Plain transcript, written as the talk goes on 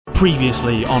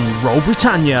Previously on Roll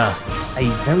Britannia, a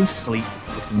very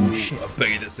sleek-looking ship. I bet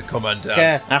you that's the commandant.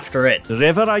 Yeah, after it.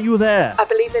 River, are you there? I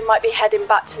believe they might be heading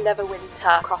back to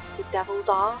Neverwinter across the Devil's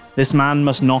Arse. This man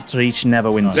must not reach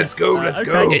Neverwinter. Let's go, let's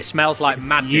go. It smells like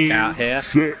magic out here.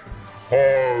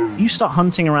 You start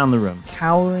hunting around the room,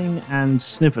 cowering and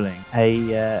snivelling.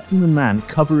 A human man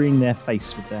covering their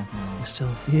face with their hands. Still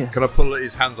here. Can I pull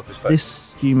his hands off his face?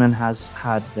 This human has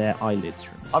had their eyelids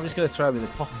removed. I'm just going to throw him in the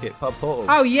pocket pub portal.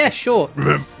 Oh, yeah, sure.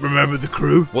 Remember the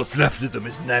crew? What's left of them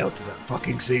is nailed to that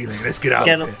fucking ceiling. Let's get out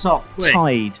Get of up here. top. Quick.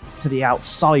 Tied to the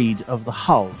outside of the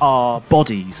hull are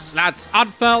bodies. Lads,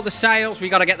 unfurl the sails. We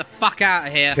got to get the fuck out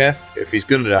of here. Kef, if he's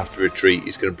going to have to retreat,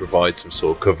 he's going to provide some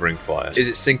sort of covering fire. Is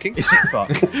it sinking? Is it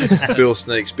fuck? Phil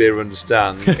Snakespeare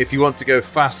understands. If you want to go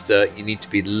faster, you need to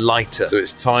be lighter. So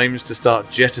it's times to start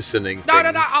jettisoning No,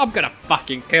 things. I'm going to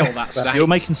fucking kill that snake. You're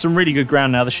making some really good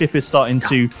ground now. The ship is starting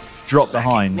to drop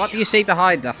behind. What do you see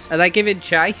behind us? Are they giving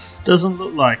chase? Doesn't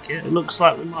look like it. It looks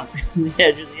like we might be on the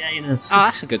edge of the anus. Oh,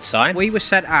 that's a good sign. We were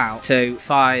sent out to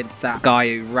find that guy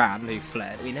who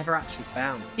fled. We never actually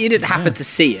found him. You didn't happen to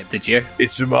see him, did you?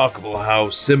 It's remarkable how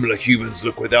similar humans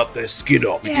look without their skin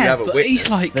on. Did you have a but witness? he's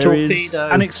like There is Torpedo.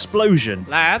 an explosion.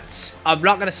 Lads, I'm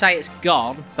not going to say it's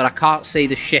gone, but I can't see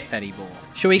the ship anymore.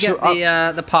 Shall we get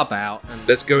the pub out? And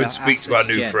Let's go and speak to our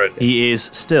new friend. He is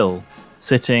still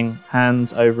sitting,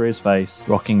 hands over his face,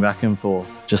 rocking back and forth,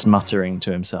 just muttering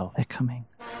to himself. They're coming.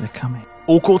 They're coming.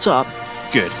 All caught up?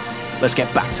 Good. Let's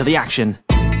get back to the action.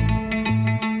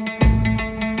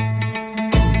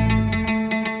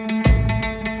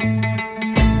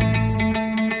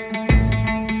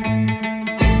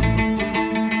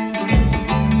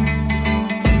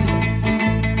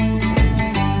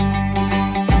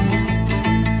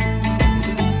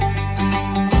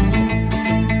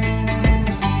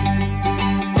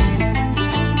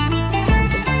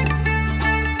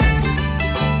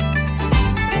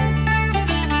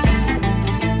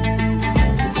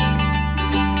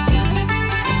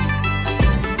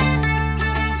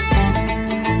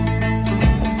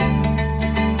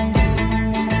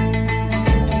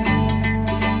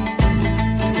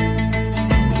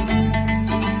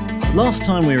 Last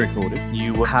time we recorded,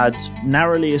 you had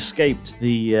narrowly escaped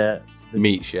the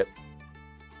meat ship.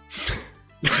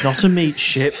 It's not a meat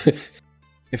ship.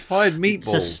 If I had It's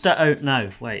meatballs... a no,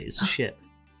 wait, it's a ship.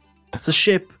 It's a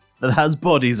ship that has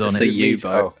bodies on It's it. a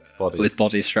U-boat bodies. with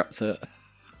bodies strapped to it.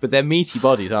 But they're meaty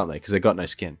bodies, aren't they? Because they've got no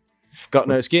skin. Got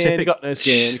no skin, got no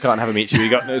skin. You can't have a meat ship, you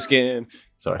got no skin.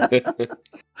 Sorry.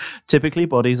 Typically,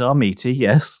 bodies are meaty,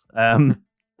 yes.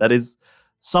 That is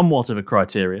somewhat of a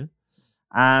criteria.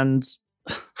 And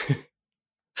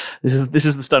this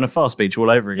is the Stone of Far speech all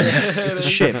over again. It's a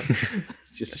ship.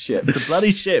 It's just a ship. It's a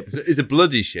bloody ship. It's a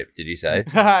bloody ship, did you say?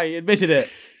 Haha, you admitted it.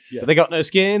 Yeah. They got no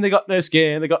skin, they got no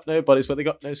skin, they got no bodies, but they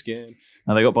got no skin.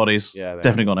 No, they got bodies. Yeah, they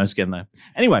Definitely got no skin, though.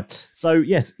 Anyway, so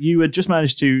yes, you had just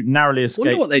managed to narrowly I escape.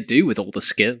 wonder what they do with all the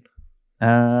skin.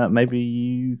 Maybe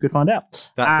you could find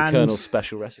out. That's And- the Colonel's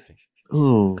special recipe.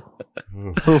 Ooh.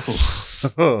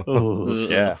 Ooh.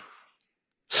 Yeah.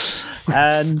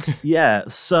 And yeah,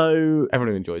 so Everyone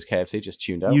who enjoys KFC just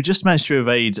tuned out. you just managed to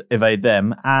evade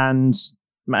them and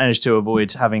managed to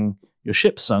avoid having your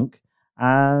ship sunk.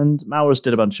 And Maurus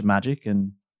did a bunch of magic,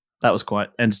 and that was quite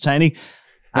entertaining.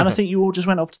 And I think you all just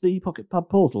went off to the Pocket Pub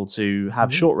portal to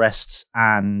have short rests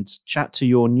and chat to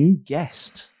your new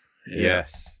guest.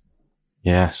 Yes.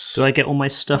 Yes. Do I get all my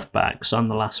stuff back? Because I'm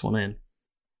the last one in.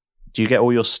 Do you get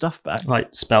all your stuff back?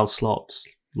 Like spell slots,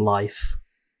 life.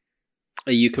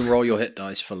 You can roll your hit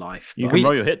dice for life. You but- can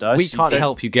roll your hit dice. We can't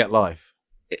help you get life.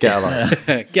 Get a life.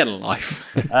 Get a life.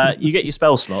 You get your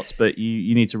spell slots, but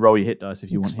you need to roll your hit dice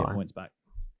if you It's want hit fine. points back.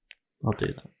 I'll do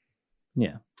that.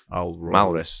 Yeah. I'll roll.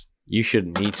 Malrus, you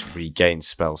shouldn't need to regain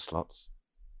spell slots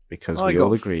because I we got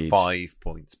all agreed 5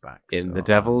 points back. in so the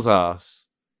devil's arse,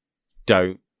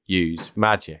 don't use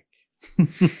magic.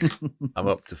 I'm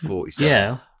up to 47.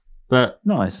 Yeah, but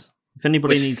Nice. if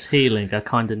anybody Which- needs healing, I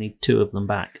kind of need 2 of them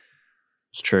back.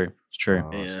 It's true. It's true.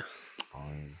 Oh, Yeah.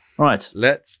 fine. Right.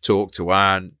 Let's talk to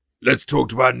our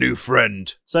new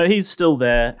friend. So he's still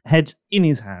there, head in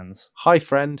his hands, Hi,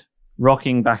 friend.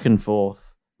 rocking back and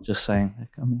forth, just saying, they're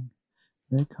coming.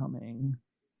 They're coming.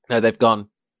 No, they've gone.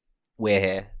 We're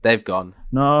here. They've gone.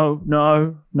 No,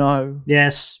 no, no,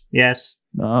 Yes, yes,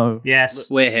 no. yes.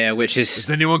 We're here, which is Has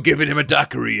anyone given him a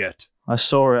daiquiri yet? I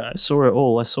saw it. I saw it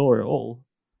all. I saw it all.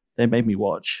 They made me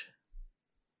watch.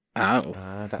 oh,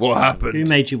 That's What fine. happened? Who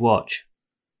made you watch?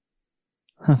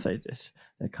 They did.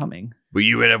 They're coming. Were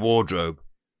you in a wardrobe?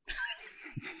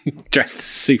 dressed as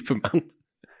Superman.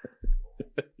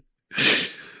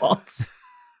 What?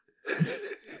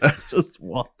 Just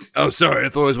what? Oh, sorry. I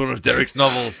thought it was one of Derek's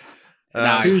novels.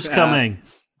 No. Who's coming?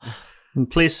 And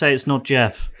please say it's not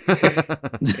Jeff.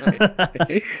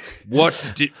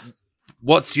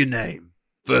 What's your name?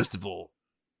 First of all,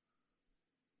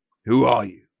 who are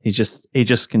you? He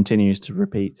just continues to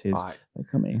repeat his. Right. They're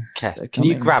coming. Keth, They're can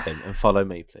you coming. grab him and follow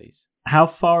me, please? How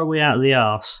far are we out of the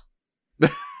arse?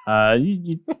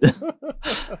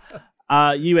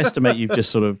 You estimate you've just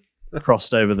sort of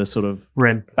crossed over the sort of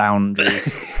Rim.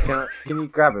 boundaries. Can you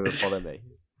grab him and follow me?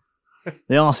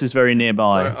 The arse is very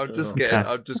nearby. Sorry, I'm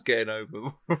just getting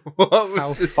over.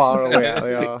 How far away out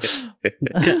they are?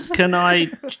 Can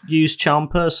I use Charm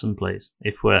Person, please?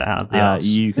 If we're out of the arse.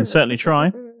 You can certainly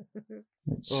try.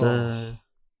 It's, Just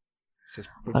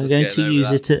I'm going to getting use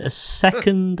over it at a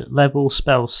second level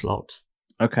spell slot.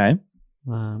 Okay.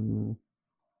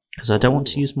 Because I don't want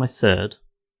to use my third.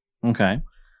 Okay.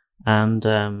 And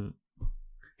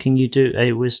can you do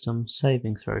a wisdom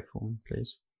saving throw for me,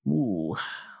 please? Ooh,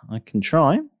 I can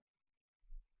try.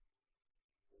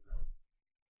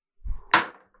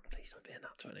 Please don't be a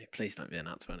nat 20. Please don't be a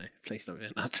nat 20. Please don't be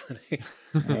a nat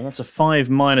 20. That's a 5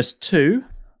 minus 2,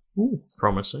 Ooh,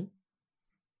 promising.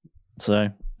 so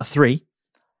a 3.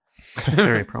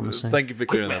 Very that. promising. Thank you for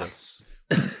clearing that up.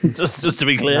 just to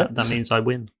be clear. That means I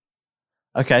win.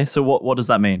 Okay, so what does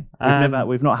that mean?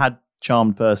 We've not had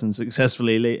charmed person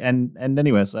successfully end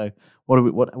anywhere. So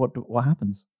what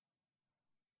happens?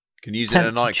 Can use it in a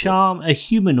Attempt to nightclub. charm a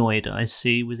humanoid I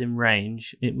see within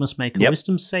range. It must make a Yep.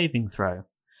 wisdom saving throw.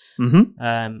 Mm-hmm.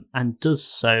 And does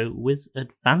so with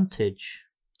advantage.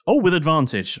 Oh, with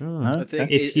advantage. I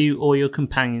think If you or your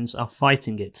companions are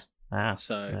fighting it.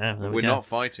 So there we We're go. not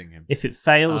fighting him. If it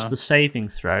fails the saving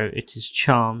throw, it is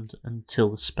charmed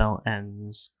until the spell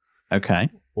ends, Okay.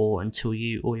 or until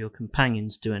you or your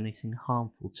companions do anything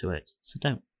harmful to it. So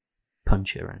don't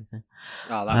punch it or anything.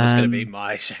 that was going to be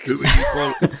my second. Who would you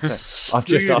call? I've just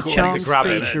Who you asked call Charmed the Charmed grab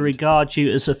it. creature regards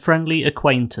you as a friendly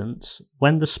acquaintance.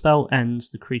 When the spell ends,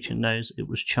 the creature knows it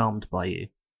was charmed by you.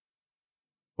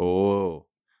 Oh,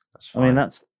 that's I fine. mean,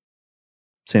 that's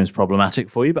seems problematic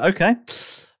for you, but okay.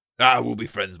 We'll be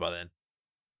friends by then.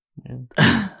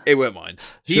 Yeah. It won't mind.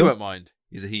 He Sure. won't mind.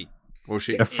 He's a he or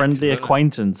she. A friendly It's-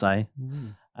 acquaintance, eh?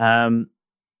 Yeah,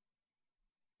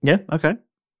 okay.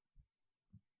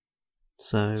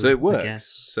 So So it I works. guess,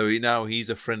 So he's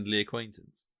a friendly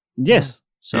acquaintance. Yes.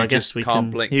 so You I guess just we can't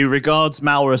can. blink. He regards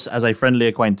Malrus as a friendly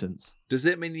acquaintance. Does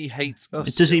it mean he hates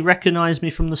us? Does he still? recognise me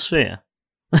from the sphere?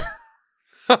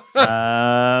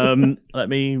 Let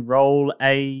me roll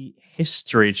a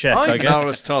history check, I I'm guess.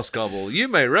 Malrus Toscobble. You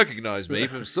may recognize me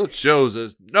from such shows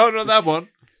as not that one.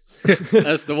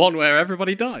 That's the one where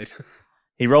everybody died.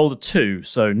 He rolled a 2,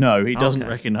 so no, he doesn't Okay.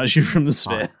 recognise you from the That's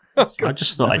sphere. fine. I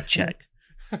just thought I'd check.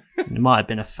 It might have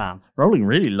been a fan. Rolling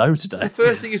really low So today. the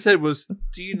first thing he said was,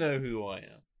 "Do you know who I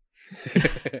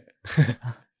am?"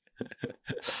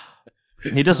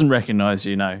 He doesn't recognise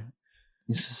you, no.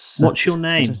 He's- What's your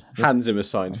name? Hands him a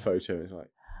signed photo. He's like,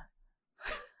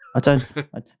 I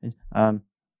don't.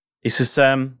 He says,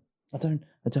 I don't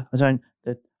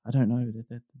know.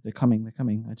 They're coming. They're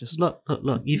coming. I just. Look,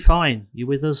 you're fine. You're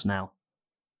with us now.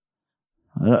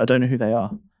 I don't know who they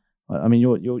are. I mean,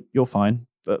 you're fine,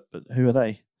 but who are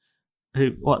they?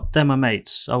 Who? What? They're my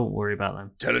mates. I won't worry about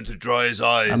them. Tell him to dry his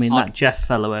eyes. I mean, that Jeff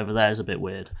fellow over there is a bit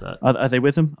weird, but Are they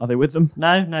with them? Are they with them?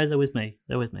 no, they're with me.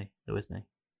 They're with me.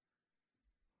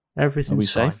 Everything's Are we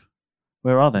fine. safe?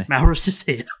 Where are they? Maurus is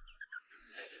here.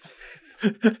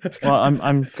 Well,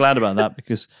 I'm glad about that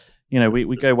because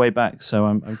we go way back, so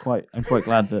I'm quite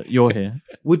glad that you're here.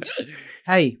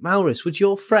 hey, Malrus, would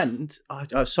your friend...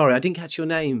 Oh, sorry, I didn't catch your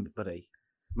name, buddy.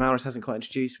 Malrus hasn't quite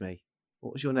introduced me.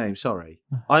 What was your name? Sorry.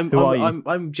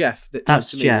 I'm Jeff. That's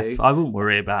nice to meet Jeff. you. I wouldn't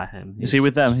worry about him. Is he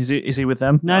with them? Is he with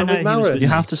them? No, I'm with he was Maurus. with You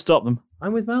me. have to stop them.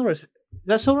 I'm with Malrus.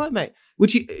 That's all right, mate.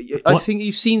 Would you? I What? think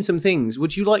you've seen some things.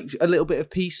 Would you like a little bit of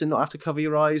peace and not have to cover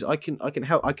your eyes? I can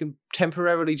help. I can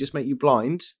temporarily just make you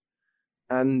blind,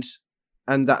 and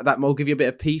that will give you a bit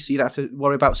of peace. So you don't have to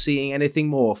worry about seeing anything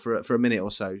more for a minute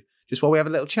or so. Just while we have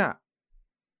a little chat.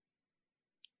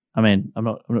 I mean, I'm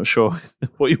not sure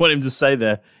what you want him to say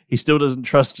there. He still doesn't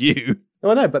trust you.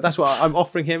 No, I know, but that's what I'm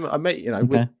offering him. I may,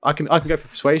 Okay. I can go for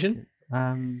persuasion.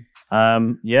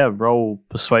 Yeah, roll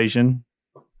persuasion,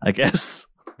 I guess.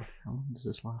 How long does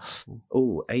this last for?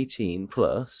 Oh, 18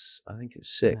 plus. I think it's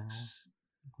 6.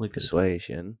 We're good.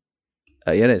 Persuasion.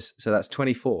 Yeah, it is. So that's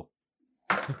 24.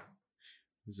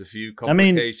 There's a few I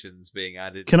mean, complications being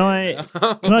added. Can here.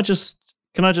 I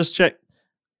just check?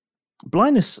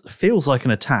 Blindness feels like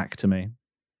an attack to me.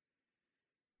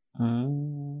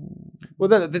 Well,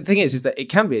 the thing is that it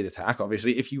can be an attack.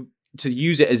 Obviously, if you to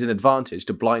use it as an advantage,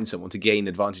 to blind someone, to gain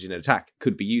advantage in an attack,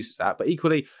 could be used as that. But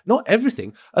equally, not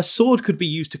everything. A sword could be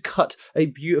used to cut a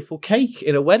beautiful cake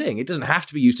in a wedding. It doesn't have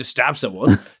to be used to stab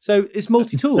someone. So it's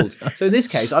multi-tooled. So in this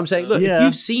case, I'm saying, look, if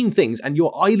you've seen things and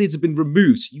your eyelids have been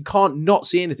removed, so you can't not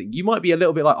see anything, you might be a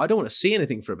little bit like, I don't want to see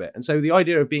anything for a bit. And so the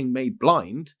idea of being made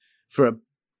blind for a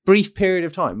brief period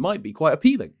of time might be quite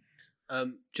appealing.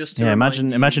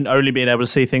 Imagine only being able to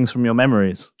see things from your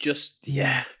memories.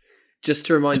 Just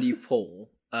to remind you, Paul.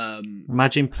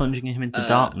 Imagine plunging him into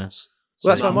darkness.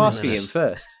 Well, that's why I'm asking him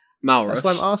first. Malrus. That's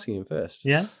why I'm asking him first.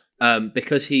 Yeah.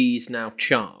 Because he's now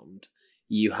charmed,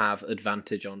 you have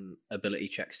advantage on ability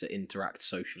checks to interact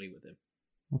socially with him.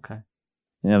 Okay.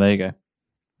 Yeah, there you go.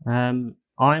 I'm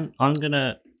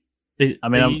gonna.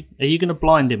 Are you gonna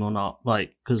blind him or not?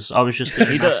 Like, because I was just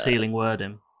gonna cast healing word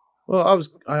him. Well,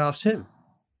 I asked him.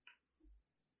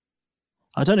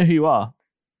 I don't know who you are.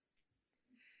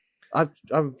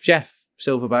 I'm Jeff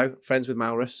Silverbow, friends with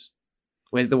Malrus.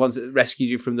 We're the ones that rescued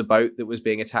you from the boat that was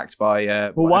being attacked by.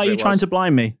 Well, why are you trying to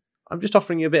blind me? I'm just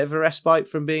offering you a bit of a respite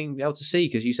from being able to see,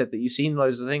 because you said that you've seen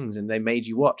loads of things and they made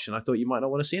you watch, and I thought you might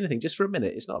not want to see anything just for a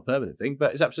minute. It's not a permanent thing,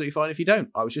 but it's absolutely fine if you don't.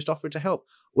 I was just offering to help.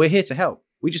 We're here to help.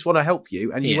 We just want to help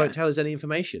you, and you won't tell us any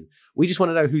information. We just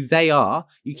want to know who they are.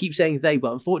 You keep saying they,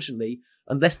 but unfortunately,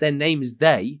 unless their name is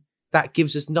they, that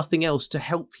gives us nothing else to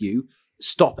help you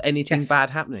stop anything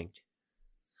bad happening.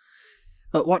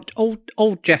 But what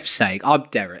old Jeff's saying, I'm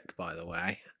Derek, by the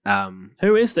way.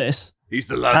 Who is this? He's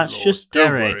the landlord. That's just Don't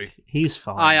Derek. worry. He's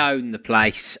fine. I own the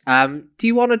place. Do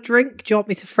you want a drink? Do you want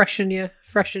me to freshen your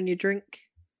drink?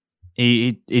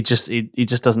 He just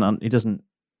doesn't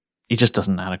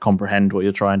know how to comprehend what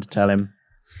you're trying to tell him.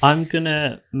 I'm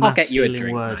gonna I'll get you a healing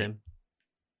drink, word mate. him.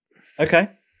 Okay.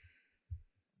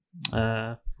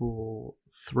 For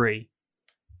 3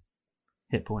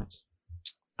 hit points.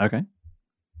 Okay.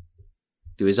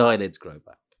 Do his eyelids grow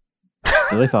back?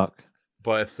 Do they fuck?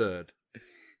 By a third.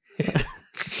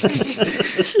 So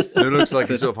it looks like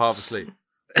he's sort of half asleep.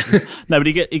 No, but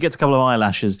he gets a couple of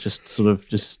eyelashes just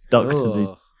stuck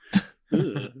to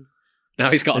the. Now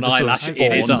he's got an They're just eyelash sort of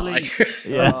in his spawned. eye.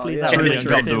 Yeah, Hopefully it's that really makes him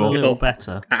feel uncomfortable. a little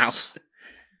better. Ow.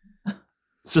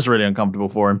 It's just really uncomfortable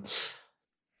for him.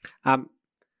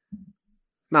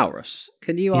 Malrus,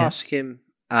 can you ask him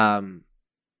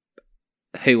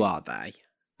who are they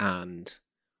and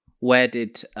where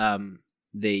did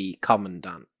the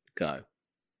commandant go?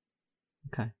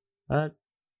 Okay.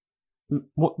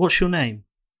 What's your name?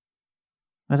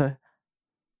 I don't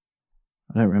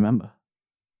remember.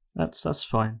 That's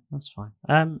fine. That's fine.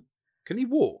 Can he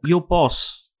walk? Your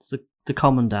boss, the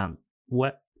commandant.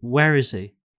 Where is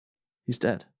he? He's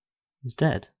dead. He's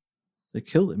dead. They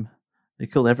killed him. They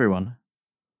killed everyone.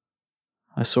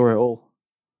 I saw it all.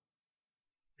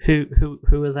 Who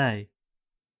are they?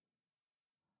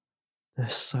 They're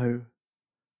so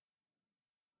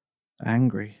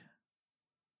angry.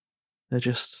 They're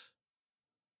just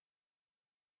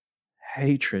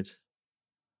hatred.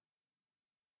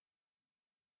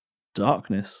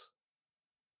 Darkness.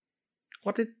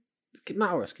 What did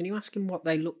Malrus? Can you ask him what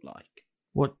they look like?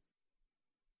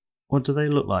 What do they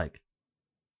look like?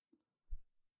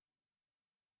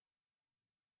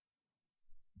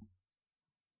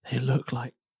 They look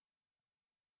like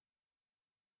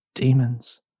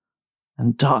demons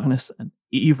and darkness and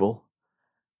evil.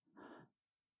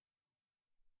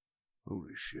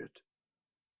 Holy shit.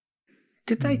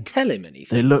 Did they tell him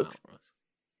anything? They look- Malrus?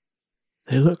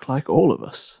 They look like all of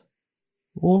us.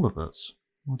 All of us?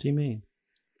 What do you mean?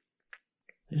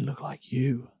 They look like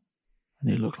you.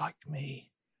 And they look like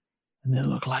me. And they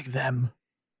look like them.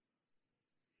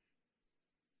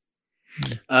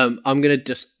 I'm going to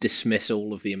just dismiss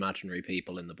all of the imaginary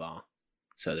people in the bar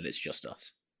so that it's just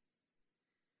us.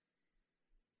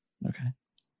 Okay.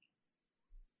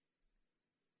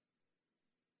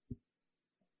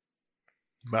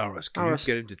 Malrus, can Malrus.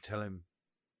 you get him to tell him?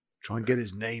 Try and get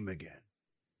his name again.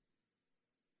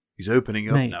 He's opening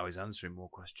up Mate. now. He's answering more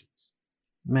questions.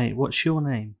 Mate, what's your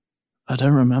name? I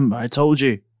don't remember. I told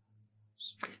you.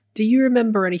 Do you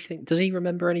remember anything? Does he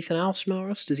remember anything else,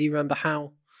 Malrus? Does he remember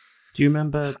how? Do you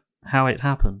remember how it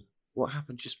happened? What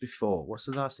happened just before? What's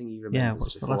the last thing you remember? Yeah,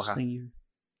 what's the last thing you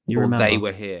before remember? they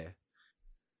were here?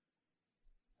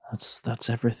 That's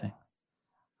everything.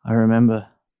 I remember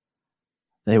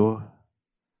they were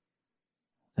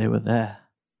there.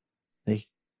 They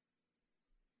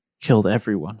killed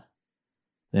everyone.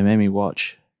 They made me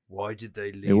watch. Why did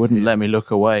they leave? They wouldn't him? let me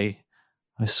look away.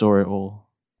 I saw it all.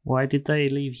 Why did they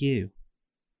leave you?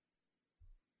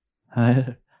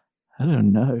 I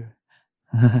don't know.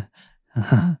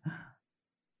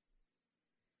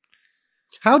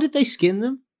 How did they skin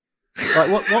them? Like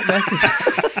what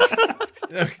method?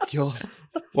 Oh God!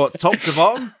 What, top to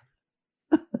bottom?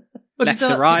 Left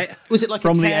to right. Was it like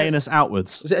From a the tear? anus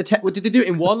outwards. Was it did they do it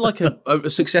in one, like a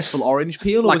successful orange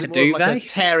peel, or Like was it a more of like a duvet?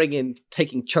 tearing in,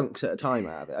 taking chunks at a time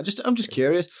out of it? I'm just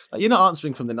curious. Like, you're not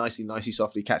answering from the nicey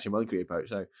softly catch a monkey approach.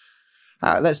 So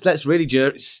let's really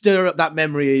stir up that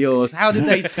memory of yours. How did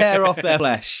they tear off their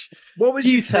flesh? What was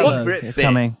You your tell us. favourite They're bit?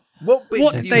 coming. What bit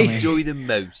What did you they- enjoy the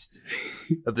most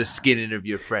of the skinning of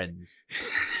your friends?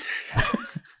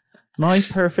 My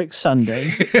perfect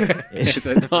Sunday. It's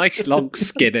a nice long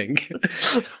skinning.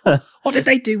 What did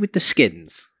they do with the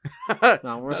skins?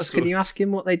 Now, Ross, That's can what- you ask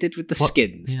him what they did with the What-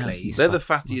 skins, yes, please? They're the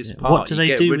fattiest part. What do You they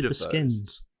get do rid with of the those.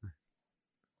 skins?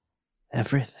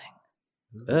 Everything.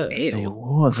 They Ew.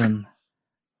 wore them.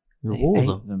 You They wore ate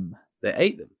them. them. They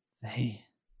ate them. They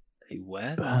They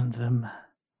were. burned them.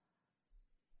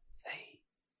 They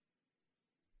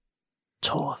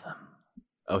tore them.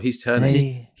 Oh, he's turning.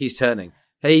 They He's turning.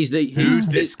 Who's Who's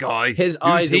this guy? His Who's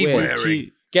eyes he are weird. wearing? Did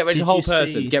you, Get rid of Did the whole you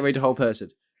person. see- Get rid of the whole person.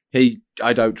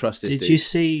 I don't trust this did dude. you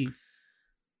see?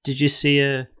 Did you see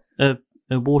a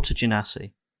water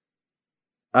genasi?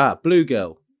 Blue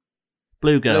girl.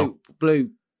 Blue girl, Blue.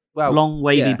 Well, long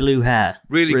wavy yeah. blue hair,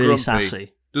 Really really grumpy.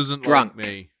 sassy. Doesn't Drunk. like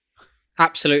me.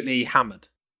 Absolutely hammered.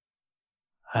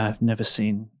 I've never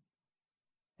seen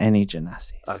any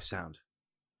Genasi. Oh, sound.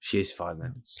 She is fine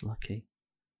then. It's lucky.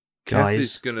 Kath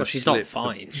is Guys, gonna Well, she's slip not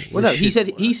fine. Well, no, She he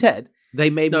shouldn't said work. they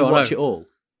made me No, I watch know. it all.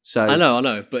 So I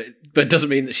know, but it doesn't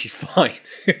mean that she's fine.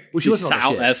 Well, she she's wasn't on sat the out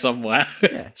ship. there somewhere.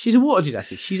 Yeah, she's a water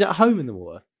genasi. She's at home in the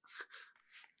water.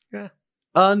 Yeah.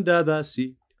 Under the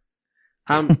sea.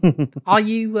 Are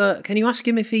you? Can you ask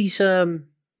him if he's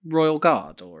Royal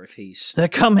Guard or if he's? They're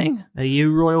coming. are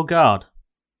you Royal Guard?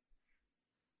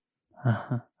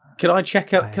 Can I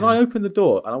check out? Can I I open the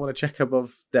door? And I want to check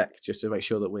above deck just to make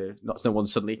sure that we're not. No one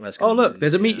suddenly. That's Oh, gonna look! be-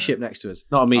 There's a meat yeah. ship next to us.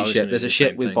 Not a I meat was ship. gonna There's do a the ship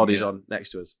same with thing, bodies yeah. on next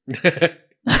to us.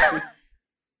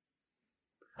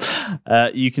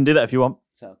 You can do that if you want.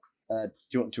 So, do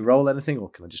you want to roll anything, or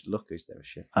can I just look? Is there a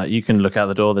ship? You can look out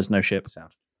the door. There's no ship.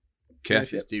 Sound.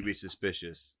 Kath is deeply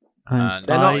suspicious. And And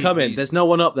They're not I- coming. he's- There's no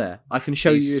one up there. I can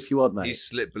show you He's- if you want, mate. He's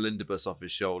slipped Belindabus off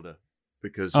his shoulder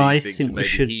because he I thinks think we maybe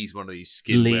should he's one of these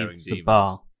skin-wearing leave demons. the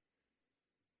bar.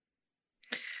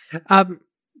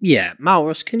 Yeah,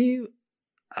 Malrus, can you?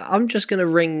 I'm just going to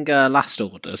ring last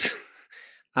orders.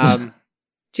 Do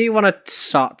you want to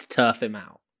start to turf him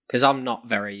out? Because I'm not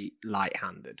very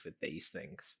light-handed with these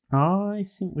things. I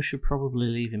think we should probably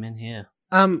leave him in here.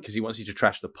 Because he wants you to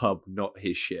trash the pub, not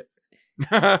his ship.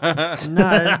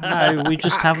 No, we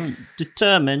just haven't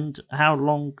determined how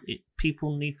long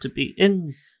people need to be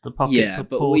in the pocket Yeah,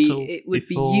 but portal it would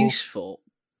before... be useful.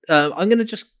 I'm going to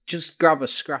just grab a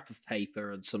scrap of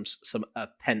paper and some a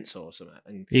pencil or something.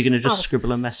 And You're going to just Mal-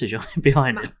 scribble a message on it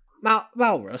behind him.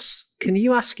 Malrus, can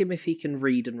you ask him if he can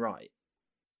read and write?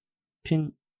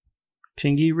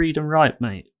 Can you read and write,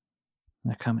 mate?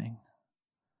 They're coming.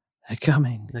 They're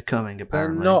coming. They're coming, They're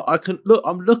apparently. not. I can look.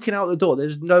 I'm looking out the door.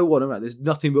 There's no one around. There's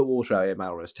nothing but water out here,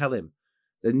 Malrus. Tell him.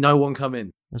 There's no one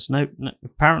coming. There's no,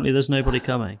 apparently there's nobody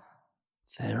coming.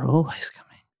 They're always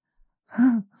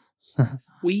coming.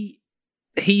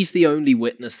 He's the only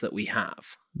witness that we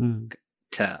have Mm.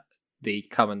 to the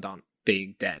commandant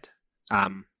being dead.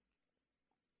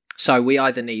 So we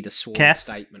either need a sworn Keth?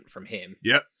 statement from him.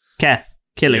 Keth,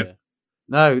 kill him. Yeah.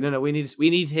 No. We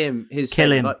need him. His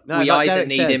Kill him. Like, no, we like either Derek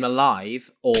need says, him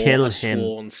alive or Kill a him.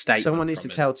 sworn statement. Someone needs to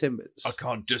from him. tell Timbers. I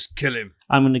can't just kill him.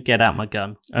 I'm going to get out my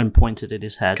gun and point it at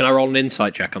his head. Can I roll an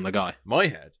insight check on the guy? My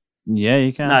head. Yeah,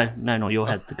 you can. No, not your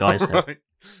head, the guy's head. Alright.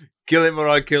 Kill him or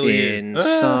I kill you.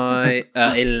 Insight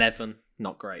 11.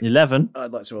 Not great. 11.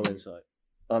 I'd like to roll insight.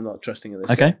 I'm not trusting in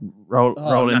this. Okay. game. Roll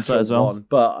Oh, insight natural as well. one,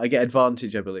 but I get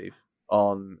advantage, I believe,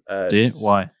 on. Do you?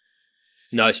 Why?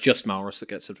 No, it's just Malrus that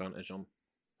gets advantage on.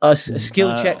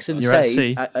 Skill checks and you're at saves.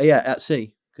 sea. Yeah, at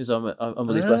sea because I'm on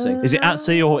his blessing. Is it at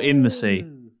sea or in the sea?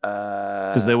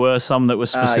 Because there were some that were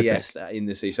specific. Yes, in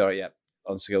the sea. Sorry, yeah,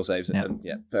 on skill saves. Yeah.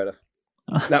 Yeah, fair enough.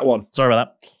 That one. Sorry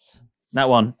about that. That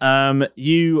one.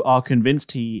 You are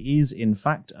convinced he is, in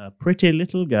fact, a pretty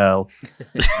little girl.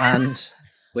 And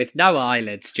With no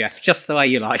eyelids, Jeff, just the way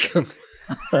you like them.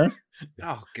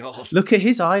 Oh God. Look at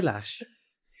his eyelash.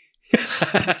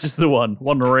 just the one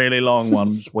really long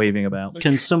one, just waving about.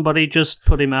 Can somebody just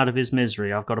put him out of his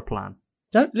misery? I've got a plan.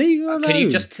 Don't leave her alone.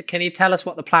 Can you tell us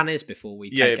what the plan is before we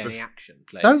Yeah, take but- any action,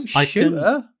 please? Don't I shoot can-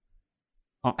 her.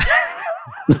 Oh.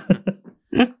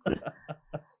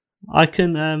 I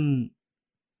can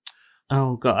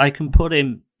oh god, I can put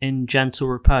him in gentle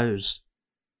repose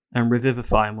and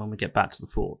revivify him when we get back to the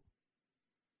fort.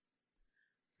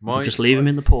 We'll just leave him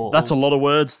in the portal. That's a lot of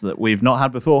words that we've not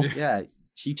had before. Yeah,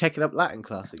 you taking up Latin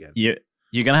class again? You're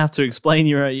going to have to explain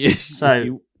your...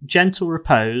 So, gentle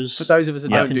repose. For those of us that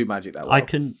don't do magic that well. I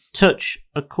can touch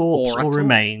a corpse Or or at all.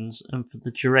 remains, and for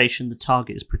the duration, the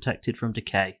target is protected from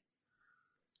decay.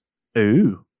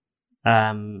 Ooh.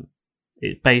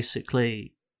 It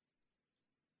basically...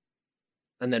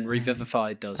 And then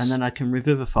Revivify does. And then I can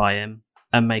revivify him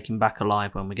and make him back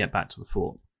alive when we get back to the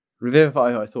fort.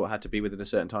 Revivify, I thought, had to be within a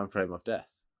certain time frame of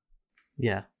death.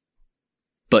 Yeah.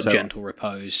 But So- Gentle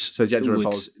Repose. So gentle would-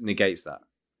 repose negates that.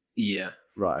 Yeah.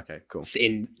 Right, okay, cool.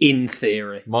 In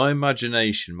theory. My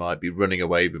imagination might be running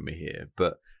away with me here,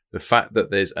 but the fact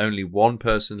that there's only one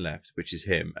person left, which is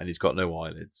him, and he's got no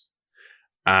eyelids,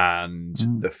 and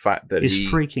the fact that It's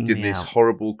he freaking did me this out.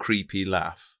 horrible, creepy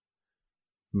laugh.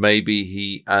 Maybe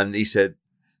he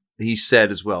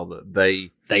said as well that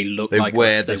they look like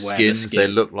wear us. the They wear skins, the skin. they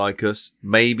look like us.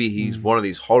 Maybe he's one of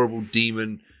these horrible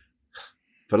demon,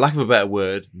 for lack of a better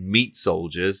word, meat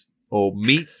soldiers or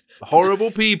meat horrible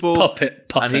people. Puppets.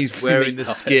 And he's wearing the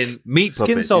skin meat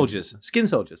puppets. Skin soldiers. Skin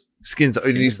soldiers. Skins.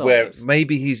 And he's wearing.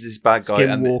 Maybe he's this bad guy.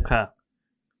 Skinwalker.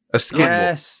 A skinwalker.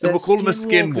 Yes, We'll they're call him a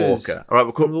skinwalkers. skinwalker. All right,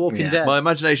 we'll call From The Walking Yeah. Dead. My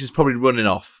imagination's probably running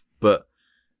off, but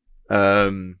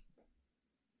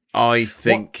I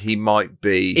think he might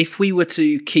be. If we were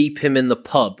to keep him in the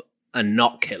pub and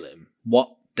not kill him, what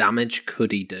damage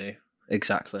could he do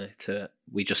exactly to it?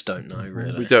 We just don't know,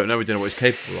 really. we don't know. We don't know what he's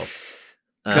capable of.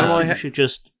 Can I I think ha- we should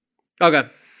just... Okay.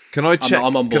 Can I check?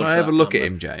 I'm on board Can I for have a that look at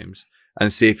number. him, James,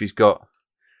 and see if he's got?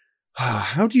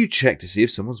 How do you check to see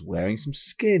if someone's wearing some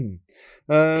skin?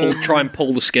 Try and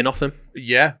pull the skin off him.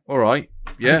 Yeah. All right.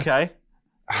 Yeah. Okay.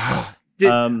 I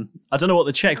I don't know what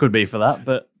the check would be for that,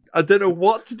 but don't know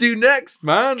what to do next,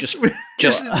 man. Just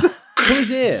Pull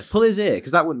his ear. Pull his ear,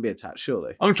 because that wouldn't be attached,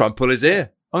 surely. I'm gonna try and pull his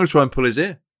ear.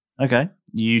 okay.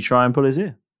 You try and pull his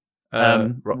ear.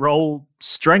 Right. Roll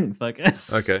strength, I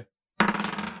guess. Okay.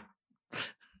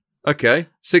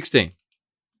 16.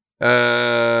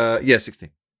 Yeah, 16.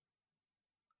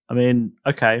 I mean,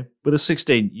 okay. With a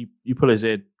 16, you pull his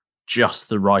ear just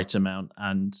the right amount,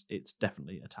 and it's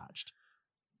definitely attached.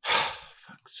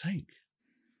 Fuck's sake.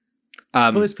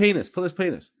 Pull his penis. Pull his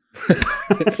penis.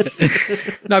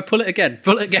 No, pull it again.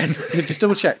 Pull it again. Just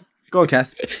double check. Go on,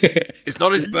 Kath. It's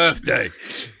not his birthday.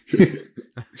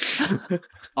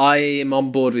 I am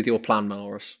on board with your plan,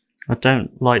 Malrus. I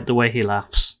don't like the way he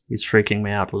laughs. He's freaking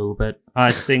me out a little bit.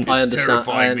 I think... I understand.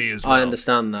 terrifying me as well. I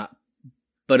understand that,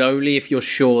 but only if you're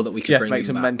sure that we can Jeff bring makes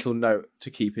a him back. mental note to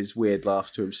keep his weird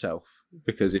laughs to himself,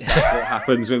 because if that's what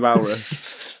happens with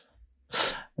Malrus.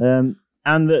 And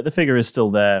the figure is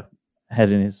still there,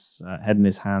 head in his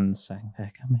hands, saying,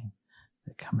 "They're coming,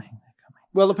 they're coming, they're coming.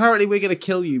 Well, apparently we're going to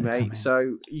kill you, They're mate. coming.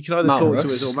 So you can either talk to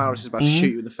Malrus? us, or Malrus is about Mhm. to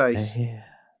shoot you in the They're face. here."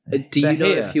 Do you They're know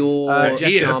here. if you're a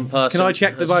Jeff, charm person? Can I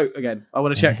check the boat again? I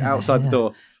want to check outside the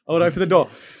door. I want to open the door.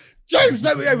 James,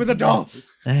 let me open the door.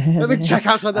 Let me check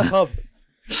outside the pub.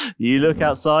 You look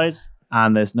outside,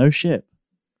 and there's no ship.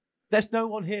 There's no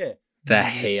one here. They're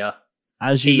here.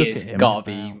 As you He look is at him, gotta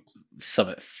be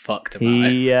something fucked about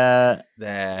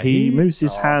it. he moves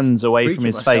his hands away from Freaking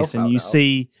his myself face, and out you now.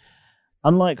 see,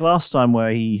 unlike last time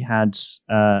where he had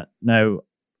no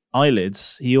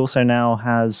eyelids, he also now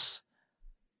has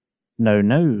no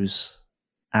nose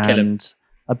Kill him. and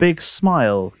a big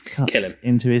smile cuts Kill him.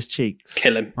 into his cheeks.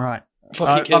 Kill him. Right.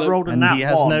 Fucking kill I've him. rolled a And nat he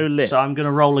has 1, no lips. so I'm going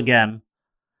to roll again.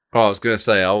 Oh, I was going to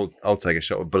say, I'll take a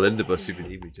shot with Belindabus if you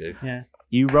need me to. Yeah.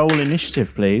 You roll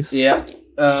initiative, please. Yeah.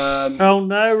 Oh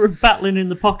no, we're battling in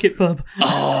the pocket pub.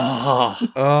 Oh,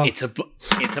 Oh, it's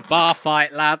a bar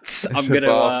fight, lads. It's I'm a gonna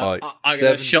bar fight. I'm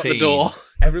gonna shut the 17. door.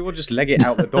 Everyone just leg it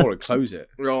out the door and close it.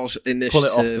 Roll initiative. Pull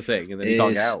it off the thing, and then you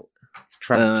can't is, get out.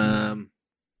 Tramp.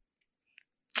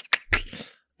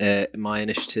 My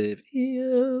initiative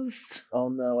is Oh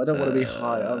no, I don't want to be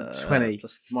high. I'm 20.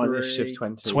 plus My 3. initiative's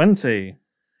 20. 20.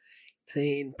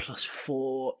 18 plus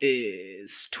 4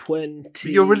 is 20. But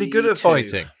you're really good at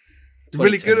fighting.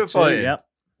 Really good at 22. fighting. Yep.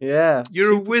 Yeah.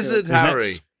 You're a super wizard, Who's Harry.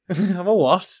 next? good. I'm a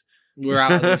what? We're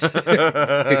out of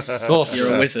this. Sorcerer.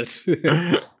 You're a wizard.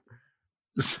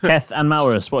 Keth and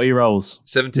Malrus, what are your rolls?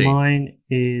 17. Mine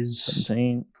is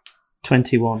 17.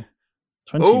 21.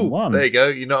 21. Oh, there you go.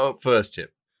 You're not up first,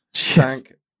 Chip. Yes.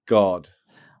 Thank God.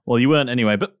 Well, you weren't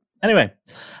anyway, but anyway.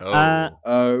 Oh.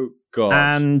 Oh God.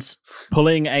 And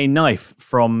pulling a knife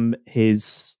from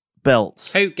his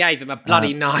belt. Who gave him a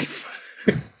bloody knife?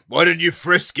 Why didn't you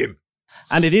frisk him?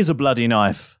 And it is a bloody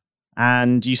knife.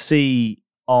 And you see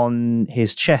on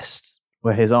his chest,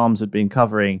 where his arms had been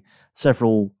covering,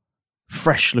 several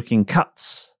fresh-looking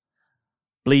cuts,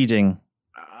 bleeding.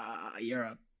 You're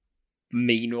a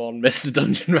mean one, Mr.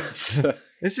 Dungeon Master.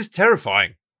 This is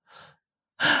terrifying.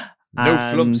 No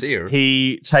And flumps here.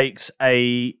 He takes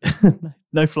a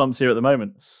no flumps here at the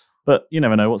moment, but you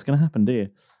never know what's going to happen, do you?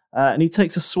 And he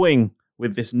takes a swing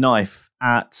with this knife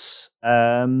at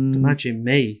Imagine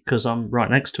me, because I'm right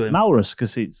next to him. Malrus,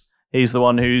 because he's the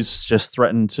one who's just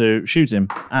threatened to shoot him,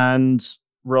 and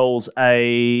rolls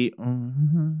a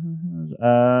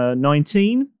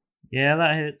 19. Yeah,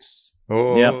 that hits.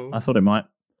 Oh. Yep, I thought it might.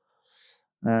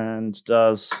 And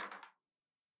does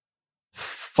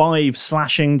 5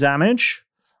 slashing damage.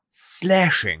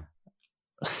 Slashing.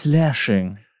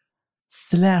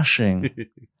 Slashing.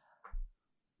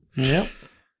 Yep.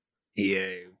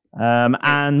 You. And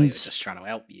They were just trying to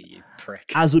help you, you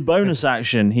prick. as a bonus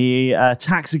action, he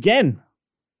attacks again.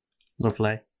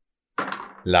 Lovely.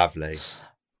 Lovely.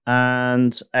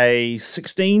 And a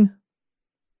 16.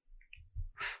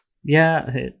 Yeah,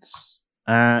 it hits.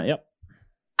 Yep.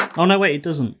 Oh, no, wait, it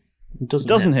doesn't. It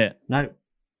Doesn't hit. No,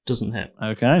 doesn't hit.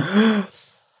 Okay.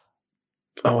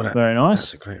 Oh, Very that's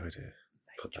nice. a great idea.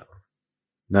 Put that on.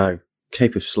 No.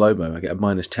 Cape of Slow-Mo. I get a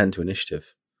 -10 to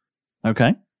initiative.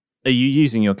 Okay. Are you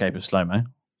using your Cape of Slow-Mo?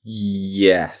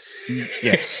 Yes.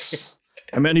 Yes.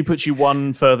 I mean, it only puts you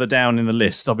one further down in the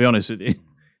list, I'll be honest with you.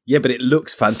 Yeah, but it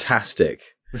looks fantastic.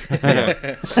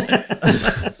 That's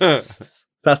the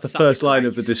Such a first line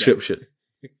of the great description.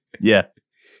 Yeah.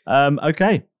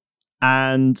 Okay.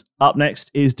 And up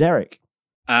next is Derek.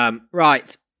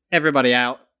 Right, everybody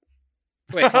out.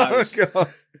 We're Oh, closed.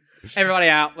 God. Everybody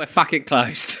out. We're fucking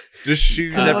closed. Just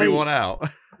shoes everyone out.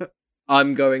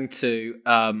 I'm going to.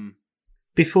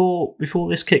 Before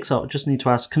this kicks off, I just need to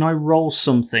ask, can I roll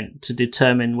something to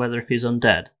determine whether if he's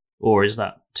undead? Or is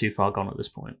that too far gone at this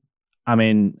point? I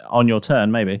mean, on your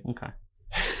turn, maybe. Okay.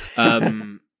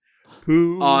 I'm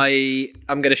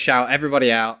going to shout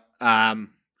everybody out.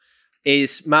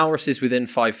 Is Malrus is within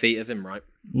 5 feet of him, right?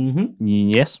 Mm-hmm.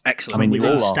 Yes. Excellent. I mean, you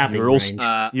Within all are. stabbing You were all,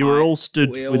 range. you were all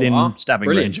stood we all within are. stabbing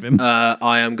Brilliant. range of him.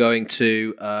 I am going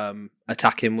to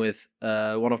attack him with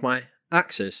one of my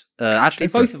axes. Actually,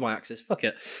 Go for both of my axes. Fuck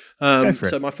it. Go for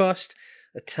so it. my first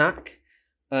attack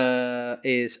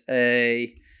is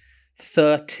a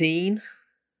 13.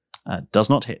 Does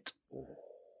not hit.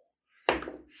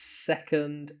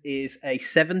 Second is a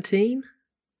 17.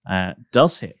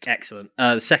 Does hit. Excellent.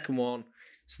 The second one,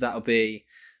 so that'll be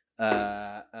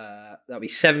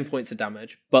 7 points of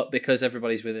damage. But because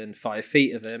everybody's within 5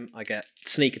 feet of him, I get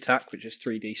sneak attack, which is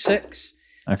 3d6.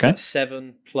 So Okay. that's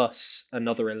 7 plus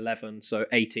another 11, so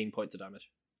 18 points of damage.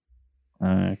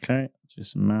 Okay.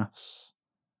 Just maths.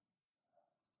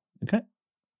 Okay.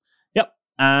 Yep.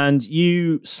 And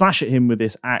you slash at him with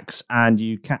this axe, and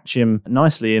you catch him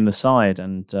nicely in the side,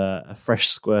 and a fresh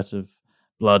squirt of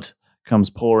blood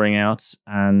comes pouring out,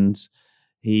 and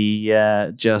he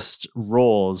just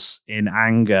roars in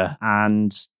anger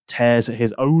and tears at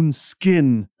his own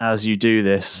skin as you do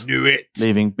this, Knew it.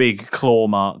 leaving big claw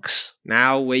marks.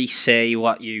 Now we see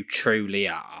what you truly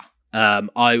are.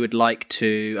 I would like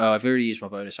to... Oh, I've already used my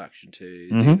bonus action to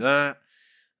do that.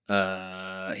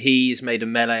 He's made a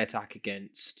melee attack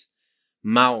against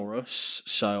Malrus,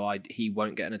 so he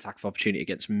won't get an attack of opportunity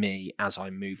against me as I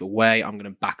move away. I'm going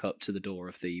to back up to the door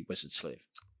of the wizard slave.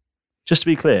 Just to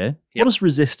be clear, Yep. what does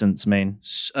resistance mean?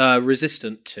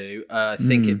 Resistant to, I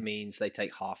think it means they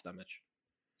take half damage.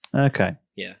 Okay.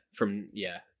 Yeah, from...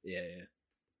 Yeah.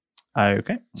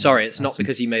 Okay. Sorry, it's not That's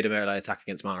because he made a melee attack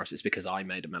against Malrus, it's because I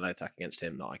made a melee attack against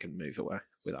him that I can move away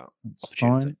without That's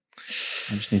opportunity. fine.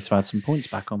 I just need to add some points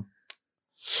back on.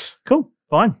 Cool.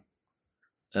 Fine.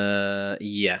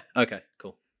 Yeah. Okay,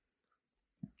 cool.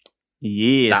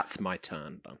 Yes. That's my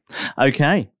turn done.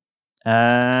 Okay.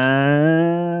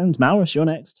 And Malrus, you're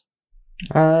next.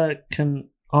 Can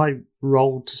I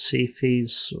roll to see if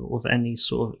he's sort of any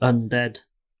sort of undead?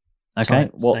 Okay.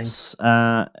 Type What skill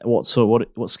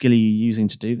are you using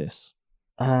to do this?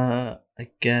 I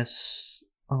guess.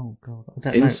 Oh god, I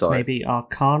don't know. Insight. Maybe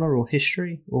Arcana or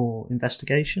History or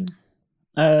Investigation.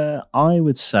 I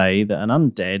would say that an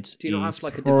undead Do you not is have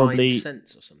like a probably... divine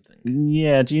sense or something?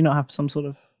 Yeah, do you not have some sort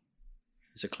of...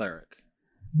 As a cleric.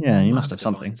 Yeah, you I must have a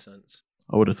divine something. sense.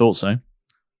 I would have thought so.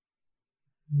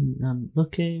 I'm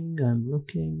looking, and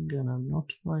I'm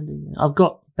not finding it. I've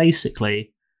got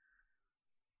basically.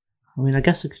 I mean, I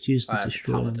guess I could use the That's a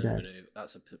Destroy paladin Undead. maneuver.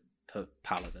 That's a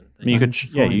paladin I mean,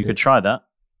 thing. you could try that.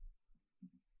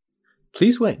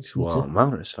 Please wait What's while it?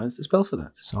 Malrus finds the spell for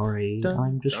that. Sorry,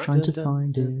 I'm just trying to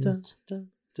find it.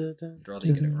 I'd rather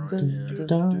you get it right. Yeah.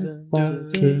 Don't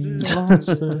fucking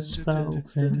lost the spell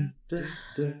thing.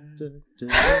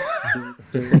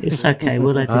 It's okay,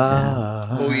 we'll edit it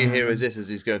out. All you hear is this as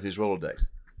he's going through his Rolodex.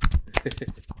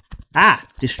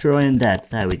 Destroy undead.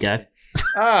 There we go.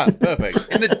 Perfect.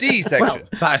 In the D section. Well,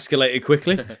 that escalated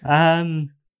quickly. I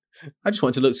just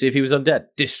wanted to look to see if he was undead.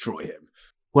 Destroy him.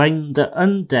 When the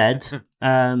undead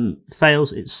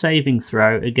fails its saving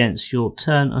throw against your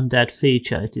turn undead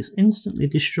feature, it is instantly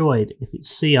destroyed if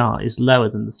its CR is lower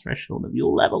than the threshold of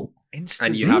your level.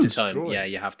 And you have turn,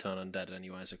 you have turn undead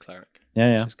anyway as a cleric.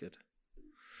 Yeah. Which is good.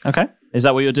 Okay. Is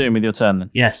that what you're doing with your turn then?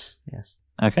 Yes.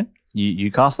 Okay.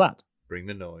 You cast that. Bring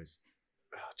the noise.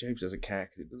 Oh, James doesn't care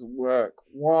because it doesn't work.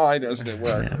 Why doesn't it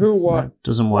work? Yeah. Who won? No,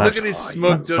 doesn't work. Look at his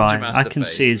smug That's dungeon fine. master I can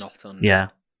face. see his. Not undead. Yeah.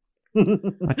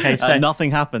 Okay, so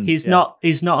nothing happens. he's not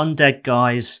undead,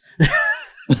 guys.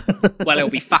 Well, he'll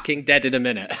be fucking dead in a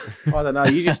minute. I don't know.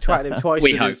 You just twatted him twice.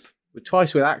 We hope.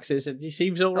 Twice with axes, and he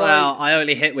seems all right. Well, I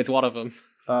only hit with one of them,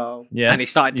 Oh, Yeah. and he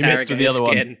started You tearing missed at with the his other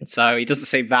one. skin, so he doesn't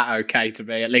seem that okay to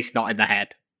me. At least not in the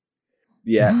head.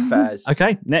 yeah, fairs.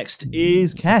 Okay. Next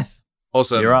is Keth.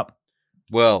 Also, You're up.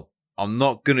 Well, I'm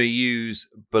not going to use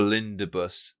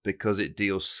Belindabus because it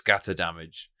deals scatter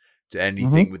damage to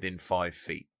anything within 5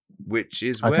 feet, which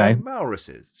is where Okay.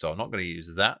 Malrus is. So I'm not going to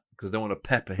use that because I don't want to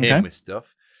pepper him Okay. with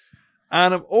stuff.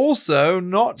 And I'm also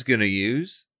not going to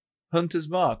use Hunter's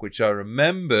Mark, which I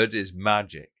remembered is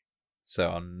magic. So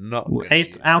I'm not going to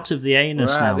use Out of the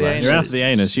anus We're out now. of the though. anus. You're out of the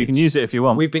anus. You can use it if you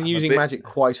want. We've been I'm a using bit- magic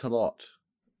quite a lot.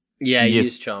 Yeah, he Yes.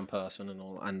 used charm person and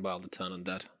all, and well, the turn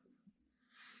undead.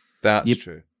 That's Yep.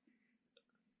 true.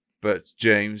 But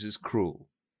James is cruel.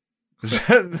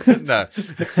 No.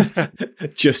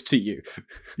 Just to you.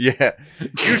 Yeah.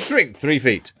 You shrink 3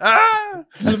 feet. Ah!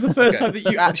 This is the first Okay. time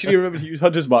that you actually remember to use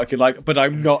Hunter's Mark. You're like, but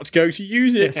I'm not going to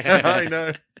use it. I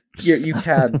know. You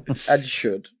can and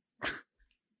should.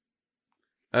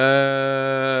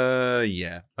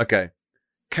 Yeah. Okay.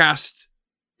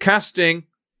 Casting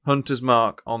Hunter's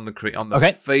Mark on the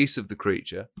Okay. face of the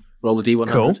creature. Roll the D100.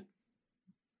 Cool.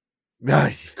 No.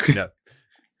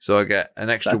 So I get an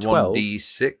extra That's 12.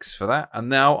 1d6 for that. And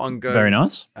now I'm going. Very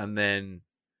nice. And then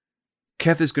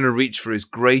Keth is going to reach for his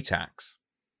great axe.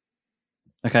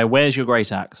 Okay. Where's your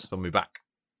great axe? It's on my back.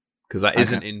 Because that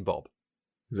Okay. not in Bob.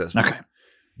 'Cause that's Okay.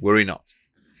 Worry not.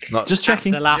 Not Just That's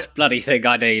checking. the last bloody thing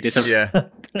I need is a yeah.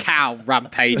 cow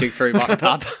rampaging through my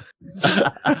pub.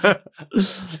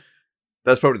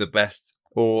 That's probably the best.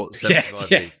 Or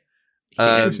 75 yeah.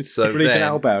 piece. So Release then, an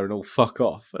owlbear and all fuck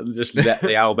off, and just let the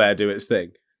owlbear do its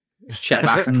thing. Just check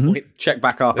back. Mhm. Check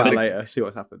back half hour later. See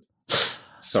what's happened.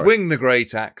 Sorry. swing the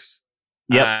great axe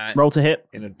Yep. Roll to hit.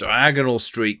 in a diagonal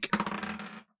streak.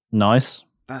 Nice.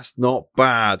 That's not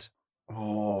bad.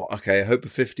 Oh, okay. I hope a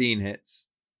 15 hits.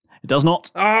 It does not.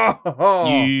 Oh,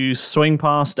 You swing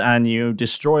past and you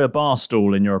destroy a bar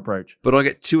stool in your approach. but I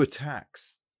get 2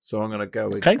 attacks, so I'm going to go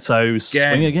with. Okay, so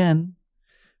swing again.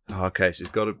 Okay, so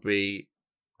it's got to be.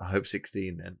 I hope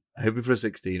 16 then. Hoping for a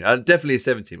 16. Definitely a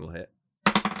 17 will hit.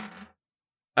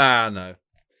 No.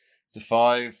 It's a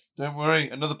 5. Don't worry.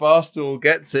 Another bar stool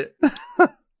gets it.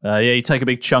 Yeah, you take a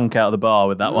big chunk out of the bar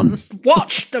with that one.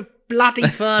 Watch the bloody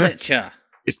furniture.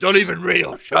 It's not even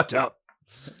real. Shut up.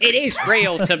 It is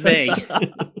real to me.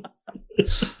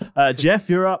 Jeff,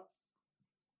 you're up.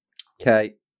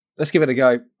 Okay, let's give it a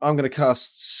go. I'm going to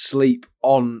cast Sleep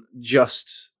on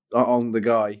just on the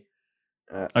guy.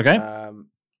 Okay.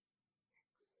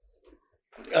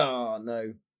 Oh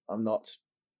no, I'm not.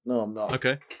 No, I'm not.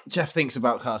 Okay. Jeff thinks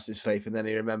about casting Sleep, and then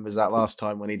he remembers that last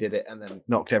time when he did it, and then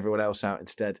knocked everyone else out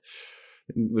instead.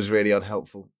 It was really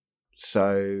unhelpful.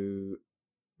 So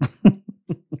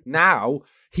now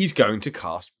he's going to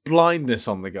cast Blindness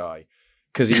on the guy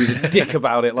because he was a dick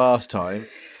about it last time,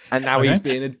 and now he's Okay.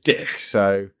 being a dick.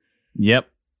 So Yep.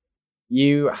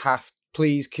 you have,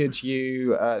 please, could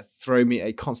you throw me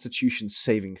a Constitution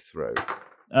saving throw?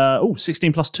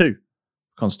 16 plus 2.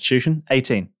 Constitution,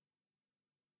 18.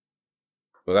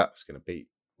 Well, that's going to beat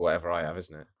whatever I have,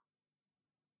 isn't it?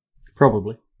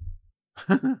 Probably.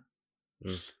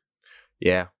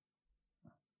 Yeah.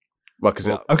 Well, because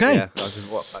okay. Yeah,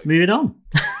 Moving on.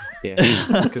 yeah.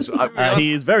 Because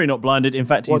He is very not blinded. In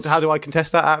fact, he's how do I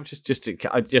contest that? Just in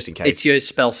case. It's your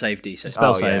spell save DC.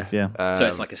 spell Oh, save, yeah. So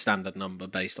it's like a standard number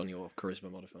based on your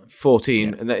charisma modifier.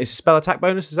 14, and then is a spell attack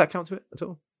bonus. Does that count to it at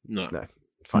all? No. No.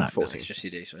 Fine, No, 14. It's just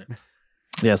your DC.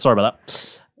 Yeah, sorry about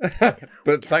that.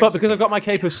 But thanks. But because I've got my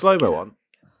cape of slow-mo on,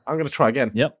 I'm going to try again.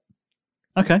 Yep.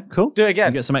 Okay, cool. Do it You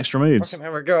again. get some extra moves. Fucking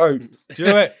have a go. Do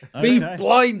it. Be Okay.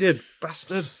 blinded,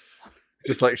 bastard.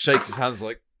 just like shakes his hands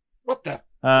like, what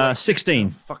the? 16.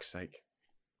 For fuck's sake.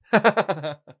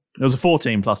 It was a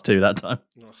 14 plus 2 that time.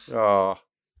 Oh.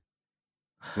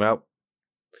 Well.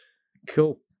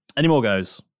 Cool. Any more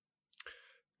goes?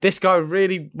 This guy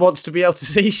really wants to be able to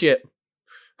see shit.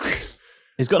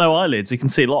 He's got no eyelids. He can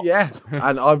see lots. Yeah,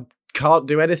 and I can't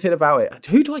do anything about it.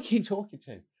 Who do I keep talking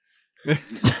to?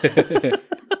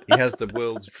 He has the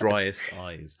world's driest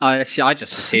eyes. I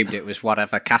just assumed it was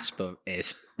whatever Casper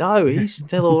is. No, he's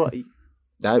still all right.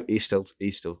 No, he's still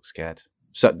scared.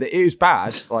 So it was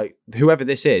bad. Like whoever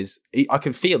this is, I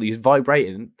can feel he's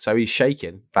vibrating, so he's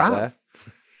shaking back there.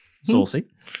 Saucy.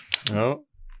 Oh.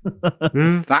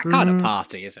 That kind of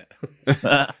party, is it?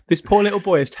 This poor little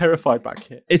boy is terrified back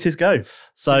here. It's his go.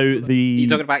 So You're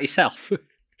talking about yourself?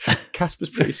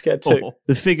 Casper's pretty scared too.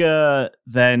 The figure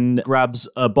then grabs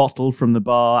a bottle from the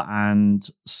bar and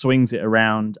swings it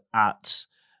around at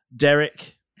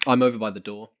Derek. I'm over by the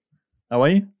door. Oh, are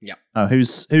you? Yeah. Oh,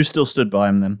 who's still stood by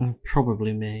him then?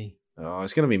 Probably me. Oh,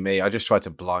 it's going to be me. I just tried to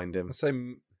blind him. I say,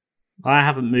 I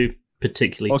haven't moved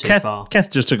particularly too far. Keth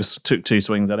just took 2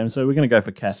 swings at him, so we're going to go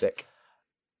for Keth. Sick.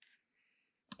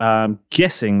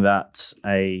 Guessing that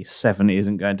a 7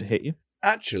 isn't going to hit you.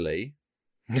 actually,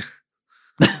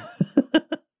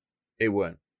 it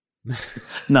won't.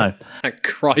 No. Thank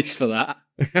Christ for that.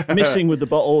 Missing with the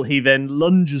bottle, he then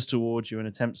lunges towards you and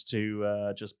attempts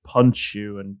to just punch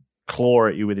you and claw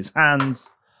at you with his hands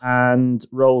and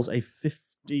rolls a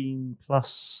 15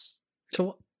 plus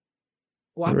So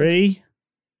what happened? 3.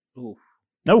 Ooh.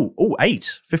 No,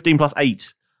 8. 15 plus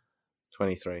 8.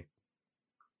 23.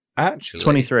 Actually,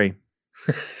 23.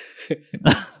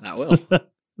 That will.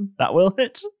 That will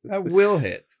hit. that will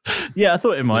hit. Yeah, I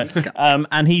thought it might.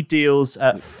 And he deals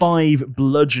 5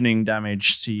 bludgeoning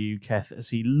damage to you, Keth, as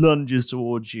he lunges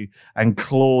towards you and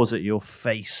claws at your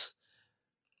face.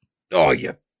 Oh,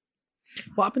 yeah.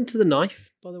 What happened to the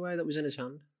knife, by the way, that was in his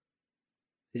hand?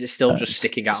 Is it still just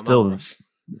sticking out still- of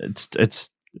Malrus?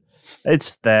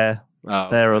 It's there, Oh,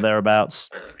 there or thereabouts.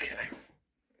 okay.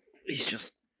 He's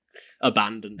just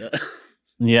abandoned it.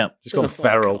 Yeah. Just gone Oh,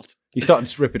 feral. God. He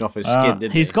started ripping off his skin,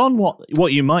 didn't He's he? gone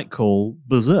what you might call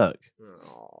berserk.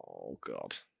 Oh,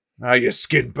 God. Now you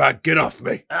skin bag, get off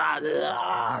me.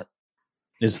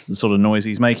 Is the sort of noise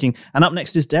he's making. And up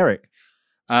next is Derek.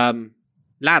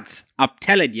 Lads, I'm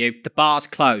telling you, the bar's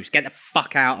closed. Get the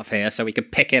fuck out of here so we can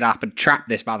pick it up and trap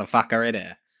this motherfucker in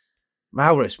here.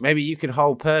 Malrus, maybe you can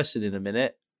hold person in a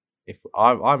minute. If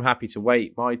I'm happy to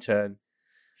wait my turn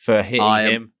for hitting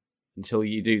him until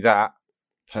you do that.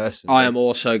 Personally, I am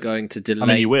also going to delay. I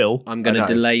mean, you will. I'm going I to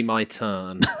know. delay my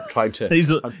turn. trying to.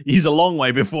 He's a long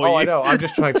way before you. I know. I'm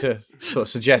just trying to sort of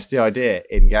suggest the idea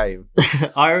in game.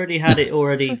 I already had it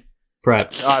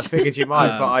prepped. I figured you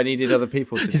might, but I needed other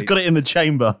people to. He's got it in the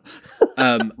chamber.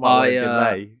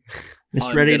 Delay. It's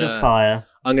I'm ready gonna- to fire.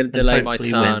 I'm going to delay my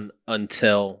hopefully turn win.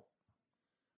 until.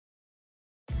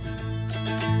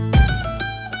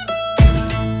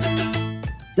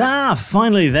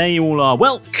 Finally, there you all are.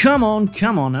 Well, come on,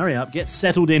 hurry up, get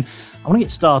settled in. I want to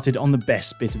get started on the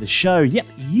best bit of the show. Yep,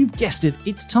 you've guessed it,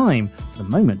 it's time for the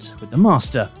moment with the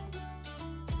Master.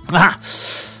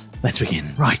 Let's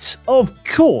begin. Right, of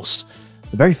course,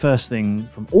 the very first thing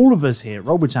from all of us here at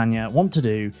Roll Britannia want to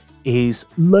do is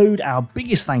load our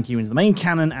biggest thank you into the main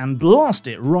cannon and blast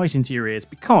it right into your ears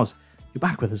because you're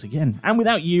back with us again. And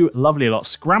without you, lovely lot,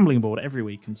 scrambling aboard every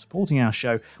week and supporting our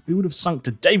show, we would have sunk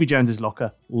to Davy Jones's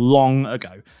locker long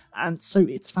ago. And so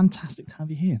it's fantastic to have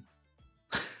you here.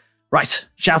 Right,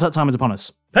 shout out time is upon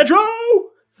us. Pedro!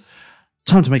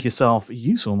 Time to make yourself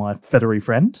useful, my feathery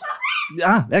friend.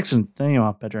 Excellent. There you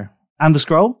are, Pedro. And the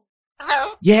scroll?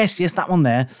 Yes, that one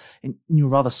there. In your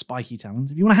rather spiky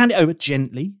talons. If you want to hand it over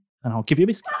gently, then I'll give you a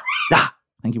biscuit.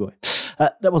 Thank you, boy.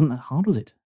 That wasn't that hard, was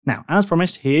it? Now, as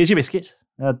promised, here's your biscuit.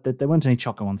 There weren't any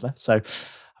chocolate ones left, so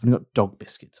I've only got dog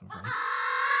biscuits, I'm afraid.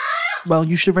 Well,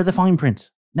 you should have read the fine print.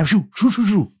 Now, shoo.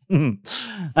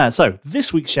 So,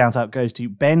 this week's shout-out goes to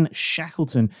Ben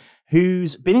Shackleton,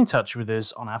 who's been in touch with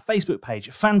us on our Facebook page.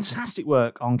 Fantastic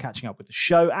work on catching up with the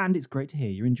show, and it's great to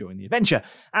hear you're enjoying the adventure.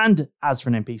 And as for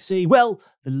an NPC, well,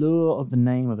 the lure of the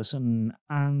name of a certain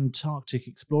Antarctic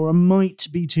explorer might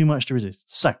be too much to resist.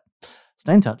 So,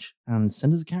 stay in touch and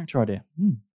send us a character idea.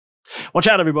 Watch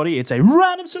out, everybody. It's a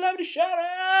random celebrity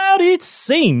shout-out. It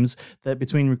seems that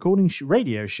between recording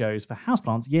radio shows for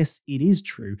houseplants, yes, it is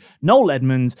true, Noel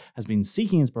Edmonds has been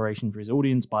seeking inspiration for his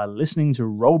audience by listening to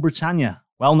Roll Britannia.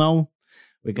 Well, Noel,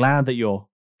 we're glad that you're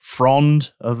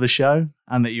fond of the show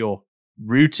and that you're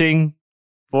rooting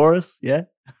for us, yeah?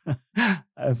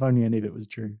 If only any of it was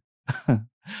true.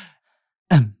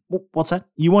 What's that?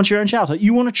 You want your own shout-out?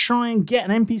 You want to try and get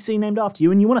an NPC named after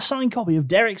you and you want a signed copy of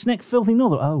Derek's Neck Filthy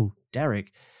Novel? Oh,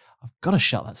 Derek, I've got to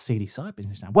shut that seedy side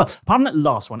business down. Well, apart from that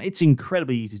last one, it's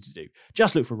incredibly easy to do.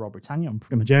 Just look for Roll Britannia on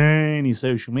pretty much any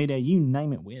social media. You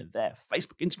name it, we're there.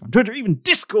 Facebook, Instagram, Twitter, even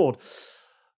Discord.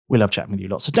 We love chatting with you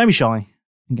lots, so don't be shy.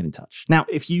 and get in touch. Now,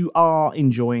 if you are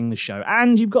enjoying the show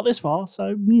and you've got this far,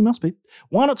 so you must be,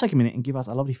 why not take a minute and give us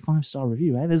a lovely 5-star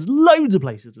review? There's loads of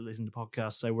places to listen to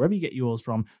podcasts, so wherever you get yours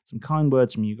from, some kind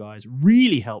words from you guys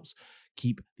really helps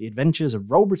keep the adventures of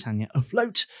Roll Britannia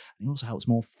afloat, and it also helps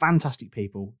more fantastic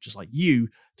people just like you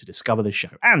to discover the show.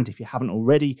 And if you haven't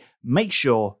already, make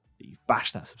sure that you've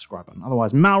bashed that subscribe button.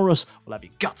 Otherwise, Malrus will have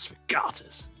your guts for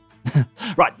garters.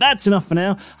 Right, that's enough for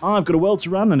now. I've got a world to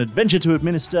run, an adventure to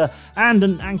administer, and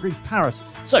an angry parrot.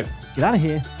 So, get out of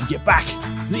here and get back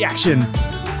to the action.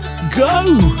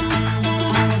 Go!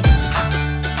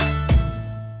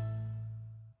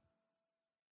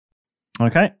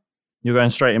 Okay, you're going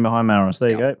straight in behind Malrus.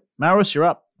 There you go. Malrus, you're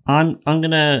up. I'm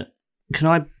gonna. Can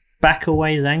I back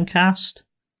away then cast?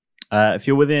 If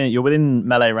you're within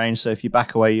melee range, so if you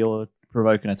back away, you'll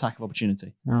provoke an attack of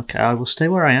opportunity. Okay, I will stay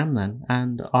where I am then,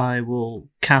 and I will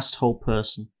cast Whole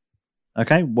Person.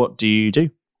 Okay, what do you do?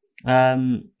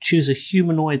 Choose a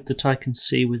humanoid that I can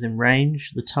see within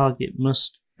range. The target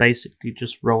must basically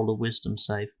just roll a wisdom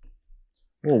save.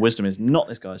 Oh, wisdom is not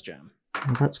this guy's jam.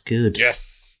 Oh, that's good.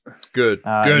 Yes. Good.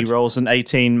 He rolls an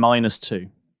 18 minus 2.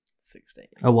 16.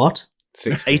 A what?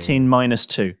 16. 18 minus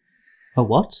 2. A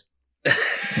what?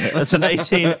 That's an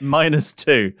 18 minus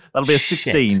 2. That'll be a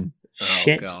 16.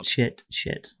 Shit.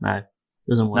 No,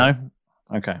 doesn't work. No?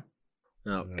 Okay.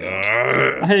 Oh, God.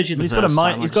 I heard you. He's got a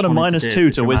minus 2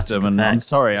 to wisdom, and I'm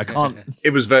sorry, I can't. It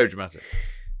was very dramatic.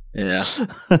 Yeah.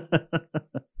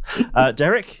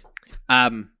 Derek?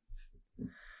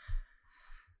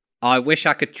 I wish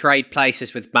I could trade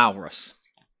places with Malrus.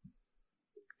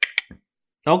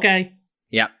 Okay.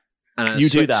 Yep. And You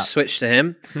do that. Switch to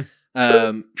him.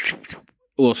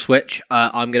 Or switch.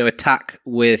 I'm going to attack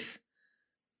with.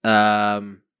 Yeah,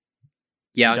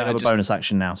 You I'm don't going have a bonus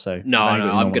action now, so. No, you've only got your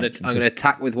I'm normal going action, to 'cause-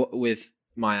 attack with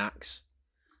my axe.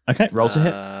 Okay, roll to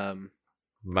hit.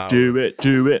 Mal. Do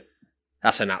it.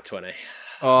 That's a nat 20.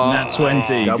 Nat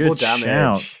 20. double Good damage.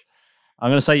 shout. I'm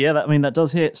going to say, that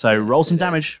does hit. So roll some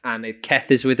damage. And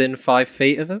Keth is within 5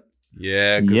 feet of him.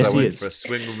 Yeah, because Yes, I he went is. for a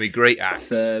swing with my great axe.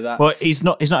 So that's... Well, he's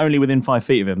not only within 5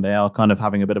 feet of him, they are kind of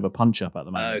having a bit of a punch up at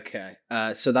the moment. Okay.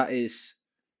 So that is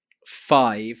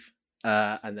 5,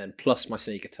 and then plus my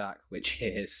sneak attack, which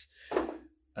is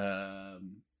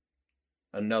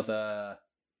another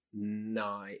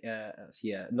 9.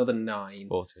 Another 9.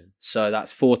 14. So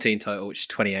that's 14 total, which is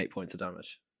 28 points of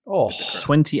damage. Oh,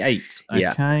 28. Okay.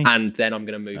 Yeah. And then I'm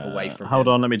going to move away from Hold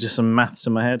him. on, let me do some maths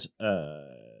in my head.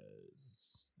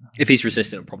 If he's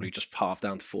resistant, I'll probably just half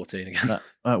down to 14 again.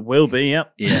 That will be,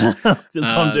 yep. Yeah. So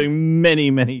I'm doing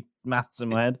many, many maths in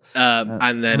my head.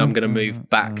 And then I'm going to move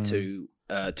back to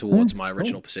towards my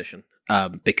original position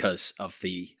because of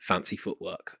the fancy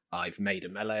footwork. I've made a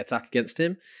melee attack against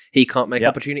him. He can't make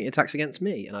opportunity attacks against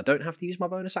me, and I don't have to use my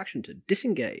bonus action to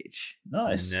disengage.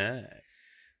 Nice. Nice.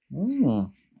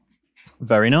 Mm.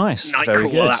 Very nice. Very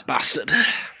Nightcrawler, good. that bastard.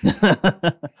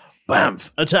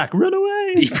 Bamf! Attack! Run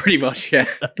away! He pretty much, yeah.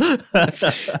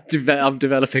 I'm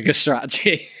developing a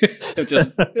strategy. of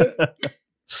just,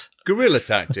 Guerrilla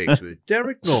tactics with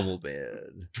Derek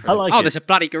Normalbeard. I like oh, it. there's a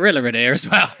bloody gorilla in here as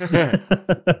well.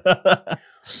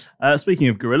 Speaking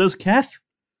of gorillas, Keth.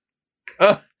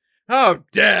 How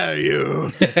dare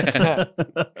you?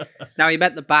 Now he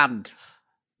meant the band.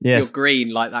 Yes. You're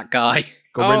green like that guy.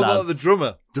 Gorillas. Oh, the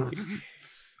drummer.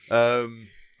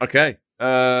 Okay.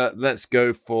 Let's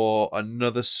go for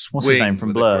another swing. What's his name from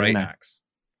with Blur, a great you know? axe.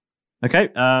 Okay.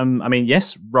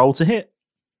 Yes. Roll to hit.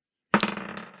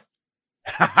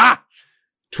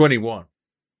 21.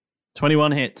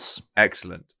 21 hits.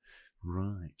 Excellent.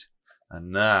 Right.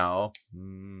 And now,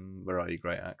 where are you,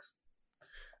 great axe?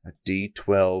 A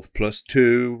D12 plus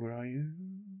 2. Where are you?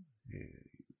 Here you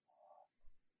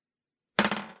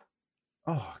are.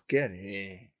 Oh, get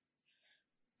it.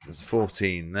 There's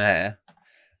 14 there.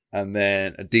 And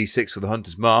then a D6 for the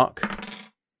Hunter's Mark.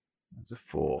 That's a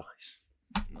 4. Nice.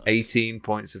 18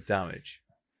 points of damage.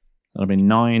 That'll be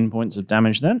 9 points of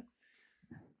damage then.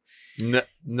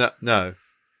 No.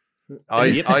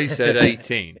 I said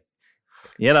 18.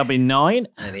 Yeah, that'll be 9.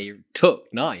 And he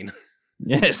took 9.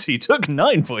 Yes, he took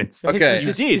 9 points. Okay. He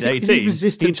did, Is he 18.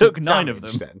 resistant He took to 9 of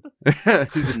damage, them. then?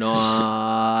 No,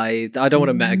 I don't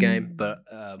want to metagame, but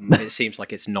it seems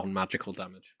like it's non-magical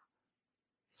damage.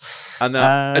 And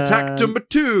attack number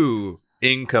 2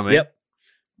 incoming. Yep.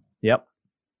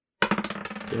 Do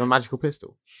you have a magical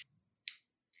pistol?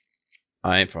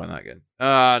 I ain't trying that again.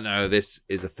 No, this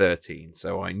is a 13,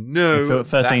 so I know. If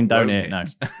 13 that don't won't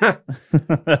hit,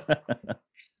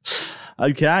 no.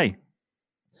 Okay.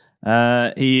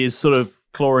 He is sort of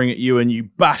clawing at you, and you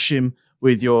bash him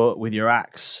with your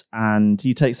axe, and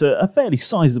he takes a fairly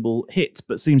sizable hit,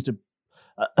 but seems to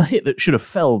a hit that should have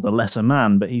felled a lesser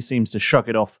man, but he seems to shrug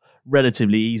it off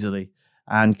relatively easily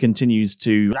and continues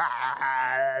to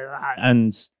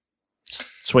and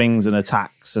swings and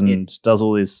attacks and does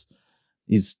all this.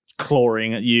 He's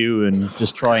clawing at you and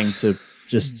just trying to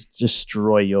just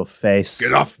destroy your face.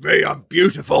 Get off me! I'm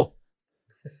beautiful.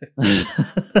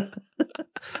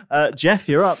 Jeff,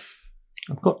 you're up.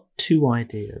 I've got 2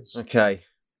 ideas. Okay.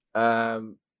 I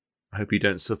hope you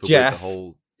don't suffer Jeff with the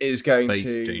whole is going to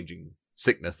face-changing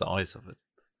sickness that I suffered.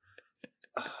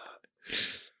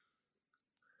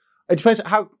 It depends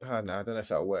how. Oh, no, I don't know if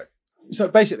that'll work. So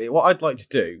basically, what I'd like to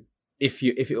do, if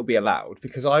it'll be allowed,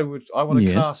 because I want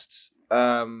to cast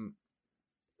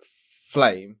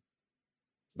flame,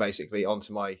 basically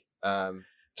onto my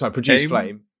produce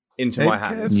flame into my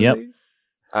hand. Yep.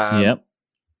 Yep.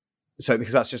 So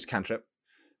because that's just a cantrip.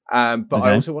 But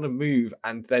I also want to move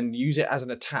and then use it as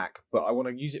an attack, but I want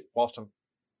to use it whilst I'm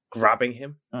grabbing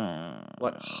him,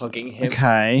 like hugging him.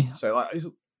 Okay. So like it's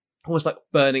almost like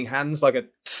burning hands, like a.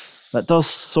 That does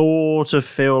sort of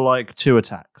feel like 2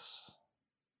 attacks.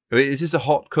 I mean, is this a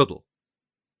hot cuddle?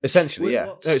 Essentially, yeah.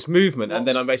 No, it's movement, and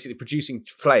then I'm basically producing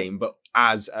flame, but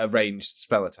as a ranged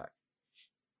spell attack.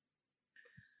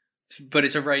 But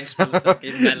it's a ranged spell attack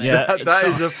in melee. Yeah, that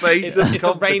is a face of It's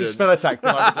a ranged spell attack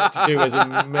that I would like to do as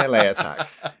a melee attack.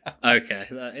 Okay,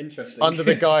 interesting. Under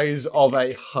the guise of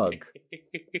a hug.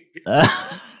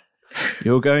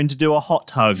 You're going to do a hot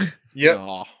hug. Yep.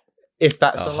 Oh. If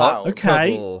that's allowed.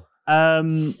 Okay. Cuddle.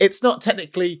 It's not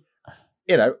technically,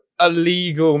 a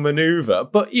legal maneuver,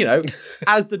 but,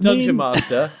 as the dungeon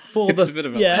master, for the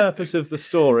purpose of the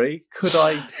story, could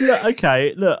I...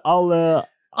 Look, I'll...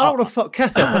 I don't want to fuck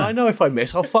Keth up, and I know if I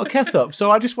miss, I'll fuck Keth up,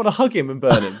 so I just want to hug him and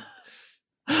burn him.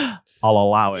 I'll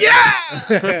allow it.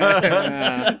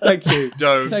 Yeah! Thank you.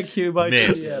 Thank you, my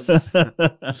miss.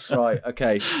 GM. Right,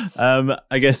 okay.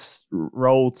 I guess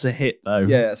roll to hit, though.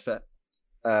 Yeah, that's fair.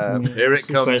 Here it This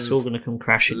is where it's comes. all going to come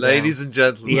crashing Ladies down. and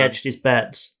gentlemen. He hedged his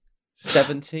bets.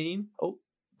 17. Oh,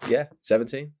 yeah,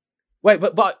 17. Wait,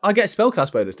 but I get a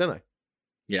spellcast bonus, don't I?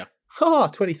 Yeah.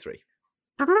 23.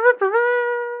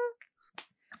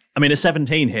 I mean, a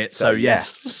 17 hit, so yes.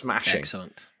 Smashing.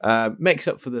 Excellent. Makes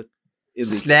up for the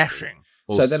illegal. Slashing.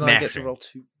 So then I get to roll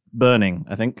 2. Burning,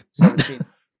 I think. 17.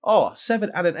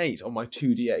 7 and an 8 on my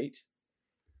 2d8.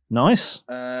 Nice.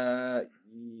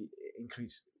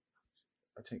 Increase.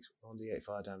 I take 1d8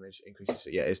 fire damage. Increases.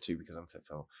 Yeah, it's 2 because I'm fit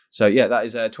fell. So yeah, that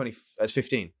is 20. That's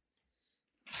 15.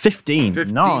 15.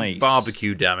 15 Nice.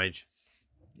 barbecue damage.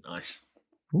 Nice.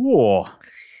 Whoa.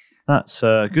 That's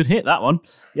a good hit, that one.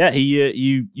 Yeah,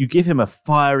 you give him a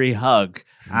fiery hug,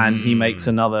 and he makes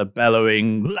another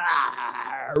bellowing,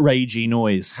 ragey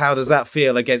noise. How does that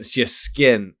feel against your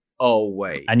skin? Oh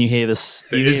wait. And you hear this.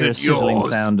 You Is hear a it sizzling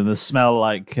yours? sound and the smell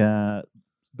like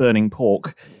burning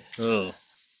pork. Ugh.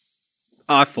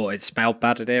 I thought it smelled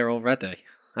bad in here already.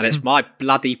 And it's my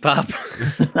bloody pub.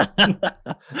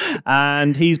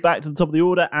 And he's back to the top of the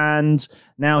order, and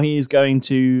now he's going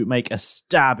to make a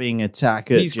stabbing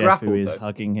attack at He's Jeff, who grappled, is though.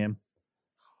 hugging him.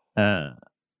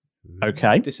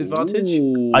 Okay. Disadvantage?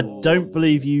 I don't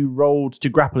believe you rolled to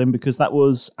grapple him because that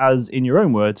was, as in your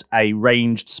own words, a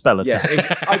ranged spell attack.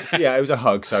 Yes, it was a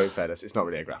hug, so in fairness, it's not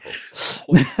really a grapple.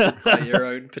 By your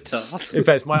own petard. In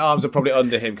fairness, my arms are probably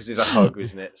under him because it's a hug,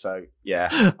 isn't it? So,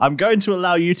 yeah. I'm going to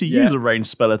allow you to use a ranged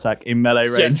spell attack in melee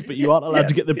range, but you aren't allowed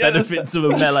to get the benefits of a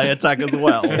melee attack as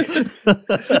well.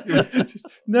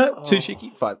 No, too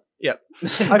cheeky. Fine. Yeah. I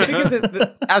figured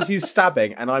that as he's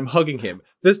stabbing and I'm hugging him,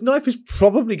 the knife is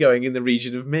probably going in the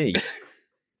region of me.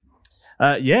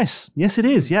 Yes, it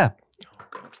is, yeah.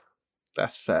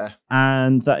 That's fair.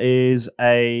 And that is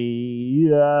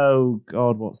oh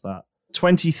God, what's that?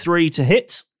 23 to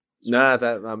hit. Nah,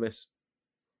 I miss.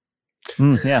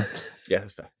 Yeah. Yeah,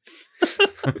 that's fair.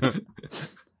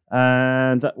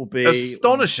 And that will be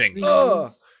Astonishing.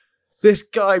 Oh, this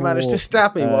guy managed to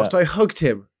stab me whilst I hugged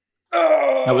him.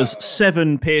 That was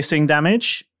 7 piercing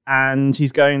damage, and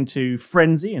he's going to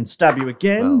frenzy and stab you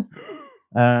again.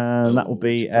 And that will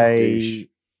be a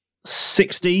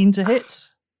 16 to hit.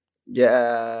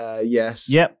 Yeah, yes.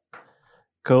 Yep.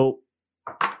 Cool.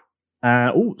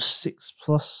 6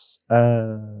 plus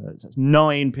that's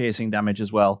 9 piercing damage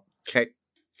as well. Okay,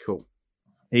 cool.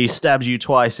 He stabs you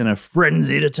twice in a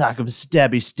frenzied attack of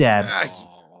stabby stabs.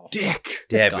 Dick.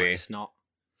 This Debbie. guy is not.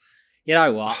 You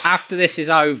know what? After this is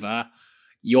over,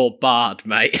 you're barred,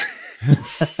 mate.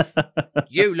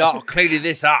 You lot are cleaning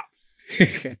this up.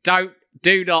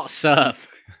 Do not serve.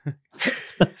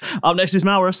 Up next is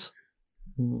Malrus.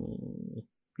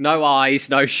 No eyes,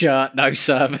 no shirt, no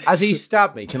service. As he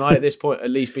stabbed me, can I at this point at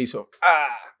least be sort of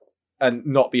and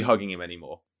not be hugging him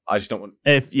anymore? I just don't want.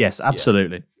 Yes,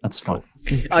 absolutely, that's fine.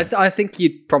 I think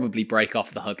you'd probably break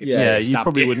off the hug if Yeah, you you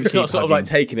probably wouldn't. It's not sort of like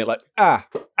taking it like ow,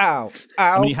 ow.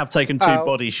 I mean, you have taken 2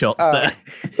 body shots there.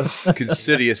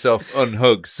 Consider yourself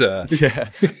unhugged, sir. Yeah.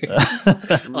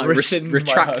 I Rescind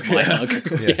retract my my hug.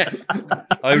 hug. Yeah.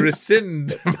 I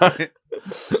rescind my...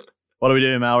 What are we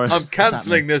doing, Maurus? I'm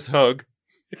cancelling this hug.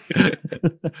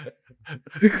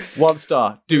 1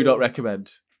 star. Do not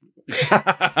recommend.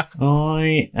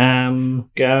 I am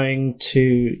going to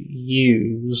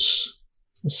use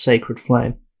a Sacred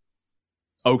Flame.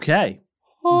 Okay.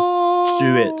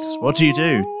 Do it. What do you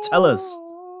do? Tell us.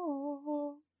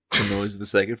 The noise of the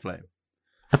sacred flame.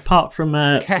 Apart from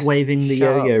Keth, waving the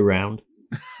shut yo-yo up. round.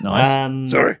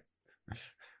 Nice. Sorry.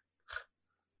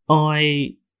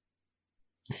 I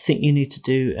think you need to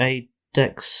do a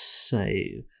dex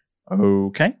save.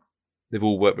 Okay. They've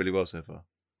all worked really well so far.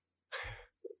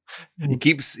 He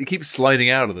keeps sliding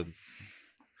out of them.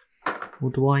 Or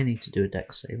do I need to do a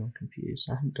dex save? I'm confused.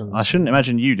 I haven't done this. I shouldn't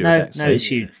imagine you do No, a dex no, save.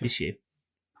 it's you. It's you.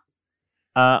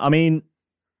 I mean,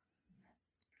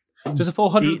 Does a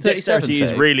 437 dexterity is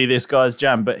save? really this guy's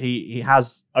jam, but he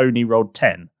has only rolled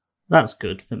 10. That's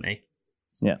good for me.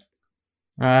 Yeah.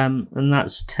 And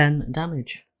that's 10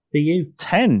 damage for you.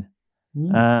 10.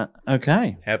 Mm.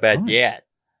 Okay. How about Nice. that?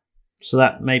 So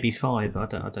that may be 5. I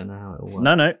don't know how it'll work.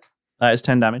 No. That is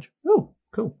 10 damage. Oh,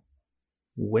 cool.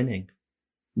 Winning.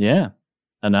 Yeah.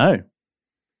 I know.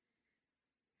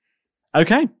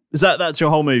 Okay. That's your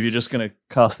whole move? You're just going to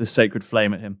cast this sacred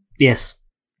flame at him? Yes.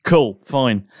 Cool.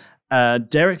 Fine.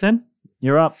 Derek, then?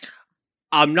 You're up.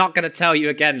 I'm not going to tell you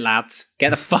again, lads. Get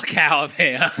the fuck out of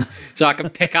here so I can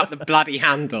pick up the bloody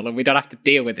handle and we don't have to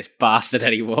deal with this bastard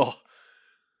anymore.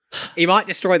 He might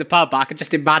destroy the pub, but I can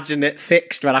just imagine it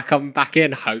fixed when I come back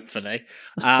in, hopefully.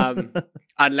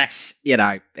 Unless,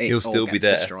 it He'll all still be gets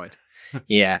there. destroyed.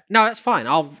 Yeah. No, that's fine.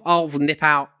 I'll nip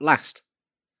out last.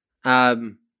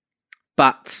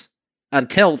 But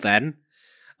until then,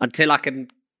 until I can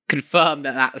confirm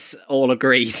that that's all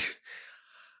agreed,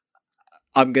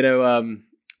 I'm going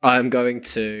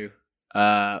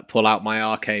to pull out my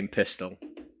arcane pistol.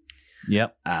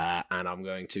 Yep. And I'm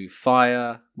going to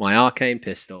fire my arcane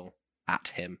pistol at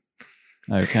him.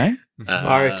 Okay.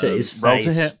 Fire it at his Roll face.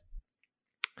 to hit.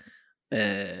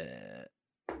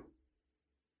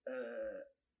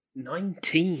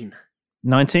 19.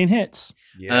 19 hits.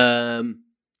 Yes.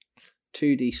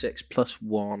 2d6 plus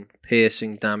 1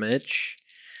 piercing damage.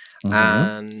 Mhm.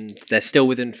 And they're still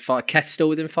within 5. Keth's still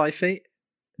within 5 feet.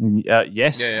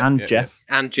 Yes, Yeah, and yeah, Jeff.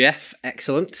 And Jeff,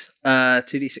 excellent.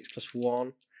 2d6 plus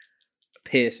 1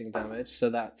 piercing damage. So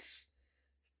that's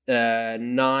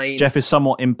 9. Jeff is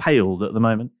somewhat impaled at the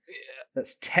moment.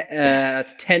 That's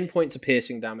 10 points of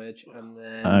piercing damage. And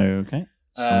then, Okay.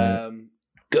 So,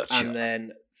 and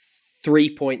then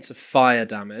 3 points of fire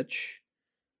damage.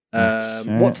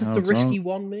 Okay, What does the hold risky on.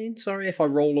 1 mean? Sorry, if I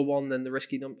roll a 1, then the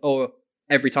risky number... Or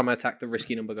every time I attack, the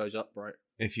risky number goes up, right?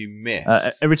 If you miss,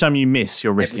 every time you miss,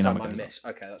 your risky every time number I goes up. miss.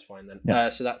 Okay, that's fine then. Yeah.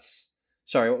 So that's...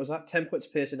 Sorry, what was that? 10 points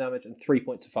of piercing damage and 3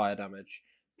 points of fire damage.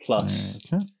 Plus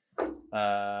Okay.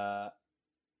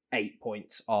 8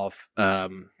 points of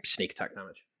sneak attack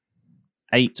damage.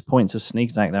 8 points of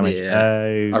sneak attack damage. Yeah.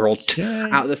 I rolled Okay.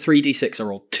 Out of the 3d6, I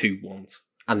rolled 2 1s.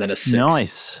 And then a 6.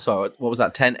 Nice. So what was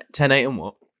that? 10, 8 and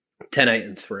what? 10, 8,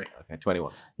 and 3. Okay,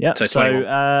 21. Yeah. So So,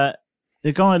 21.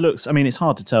 the guy looks, I mean, it's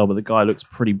hard to tell, but the guy looks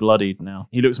pretty bloodied now.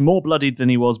 He looks more bloodied than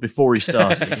he was before he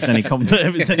started. If it's any,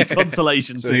 if it's any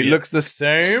consolation so to he you. looks the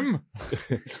same.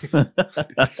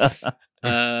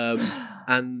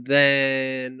 And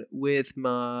then with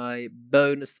my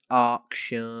bonus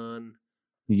action,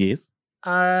 Yes.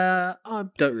 I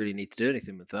don't really need to do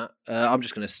anything with that. I'm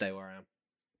just going to stay where I am.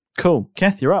 Cool.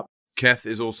 Keth, you're up. Keth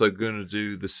is also going to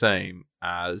do the same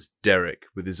as Derek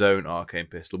with his own arcane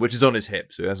pistol, which is on his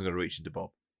hip, so he hasn't got to reach into Bob.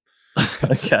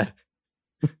 Okay.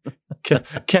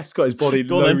 Keth's got his body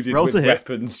Go on then, loaded roll with to hit.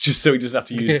 weapons just so he doesn't have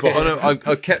to use Oh, bombs.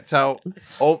 no, I kept out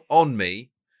on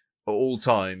me at all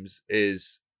times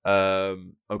is I've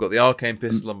got the arcane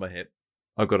pistol on my hip,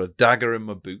 I've got a dagger in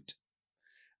my boot,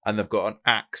 and I've got an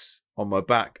axe on my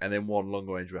back, and then one long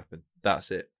range weapon.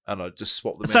 That's it, and I just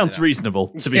swap them. That sounds in and out. reasonable,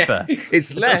 to be Yeah. fair. It's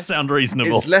It less. does sound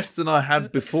reasonable. It's less than I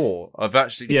had before. I've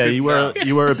actually Yeah, trimmed you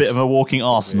were down. a bit of a walking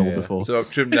arsenal Yeah. before. So I've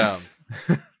trimmed down.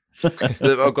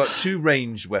 So I've got 2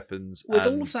 ranged weapons. With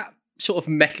and all of that sort of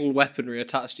metal weaponry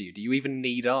attached to you, do you even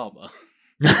need armor?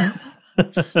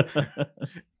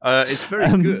 it's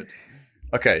very good.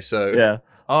 Okay, so Yeah.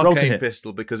 Roll to arcane hit.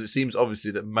 pistol, because it seems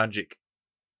obviously that magic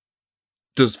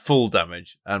does full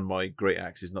damage, and my great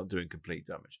axe is not doing complete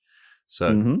damage.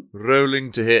 So Mhm.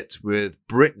 rolling to hit with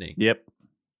Brittany. Yep.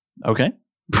 Okay.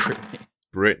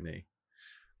 Brittany.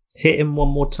 Hit him one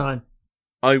more time.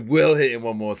 I will hit him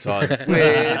one more time.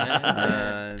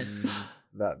 And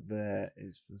that there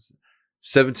is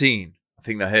 17. I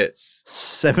think that hits.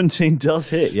 17 does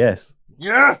hit, yes.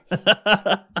 Yes!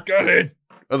 Got it!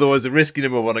 Otherwise, the risky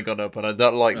number would have gone up, and I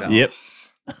don't like that. Yep.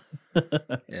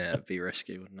 Yeah, it'd be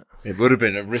risky, wouldn't it? It would have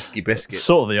been a risky biscuit.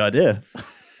 Sort of the idea.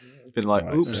 Been like,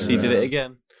 Right, oops, so he did it that's-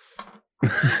 again.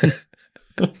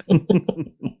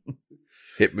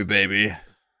 Hit me, baby.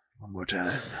 One more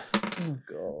time. Oh,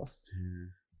 God.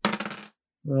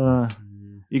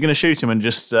 You're going to shoot him and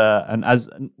just, and as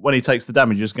when he takes the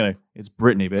damage, you're just going to, it's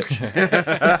Brittany, bitch.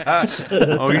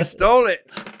 Oh, he stole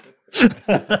it!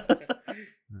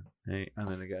 Hey, and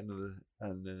then I get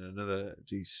another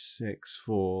D6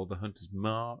 for the hunter's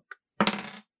mark.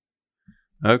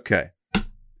 Okay.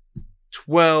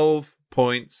 12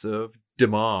 points of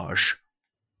damage.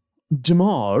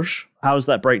 Damage. How does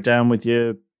that break down with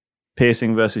your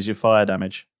piercing versus your fire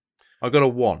damage? I got a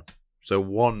 1, so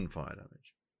 1 fire damage.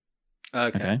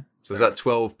 Okay. So is that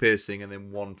 12 piercing and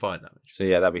then 1 fire damage? So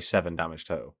yeah, that'd be 7 damage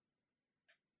total.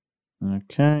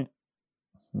 Okay.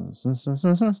 And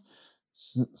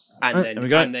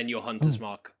then your hunter's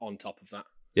mark on top of that.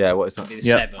 Yeah, what is that? It'd be the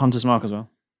Yeah, 7. Hunter's Mark as well.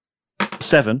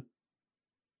 7.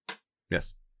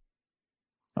 Yes.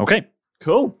 Okay,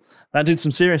 cool. That did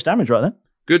some serious damage right there.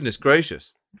 Goodness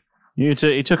gracious. He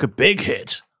took a big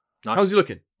hit. Nice. How's he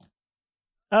looking?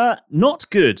 Not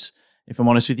good, if I'm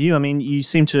honest with you. I mean, you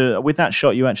seem to, with that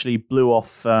shot, you actually blew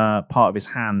off part of his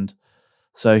hand.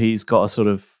 So he's got a sort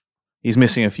of, he's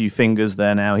missing a few fingers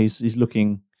there now. He's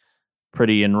looking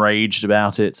pretty enraged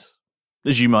about it,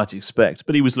 as you might expect.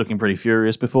 But he was looking pretty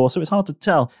furious before, so it's hard to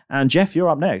tell. And Jeff, you're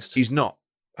up next. He's not,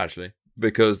 actually,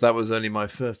 because that was only my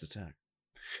first attack.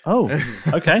 Oh,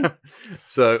 okay.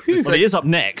 So Well, he is up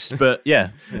next, but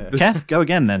yeah. Keth, go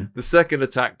again then. the second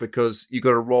attack, because you got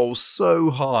to roll so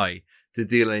high to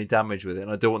deal any damage with it, and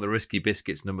I don't want the risky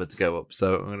biscuits number to go up,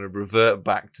 so I'm going to revert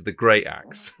back to the great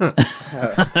axe.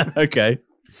 Okay.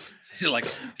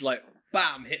 It's like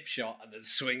bam, hip shot, and then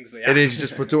swings the It is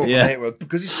just put from Yeah. the hip,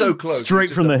 because he's so close. Straight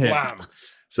it's just from a the hip. blam.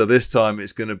 So this time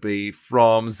it's going to be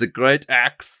from the great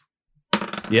axe.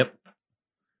 Yep.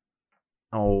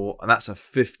 Oh, and that's a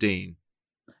 15.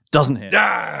 Doesn't hit.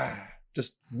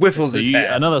 Just whiffles So his you,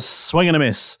 head. another swing and a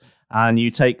miss, and you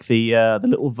take the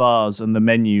little vase and the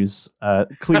menus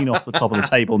clean off the top of the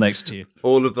table next to you.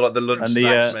 All of the lunch And the,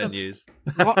 snacks uh, menus.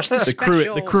 Watch the The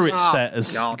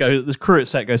cruet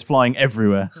set goes flying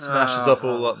everywhere. Smashes off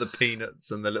all like the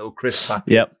peanuts and the little crisp packets.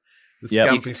 Yep. The Yep.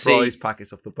 scampi You can see- fries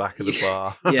packets off the back of the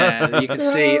bar. Yeah, you can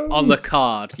see on the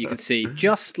card, you can see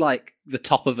just like the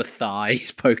top of a thigh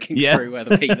is poking Yeah. through where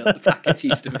the peanut packets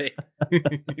used to be.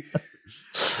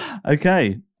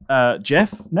 Okay,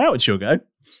 Jeff. Now it's your go.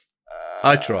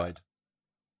 I tried.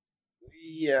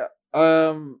 Yeah.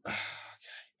 I'm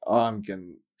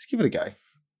going. Let's give it a go.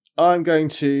 I'm going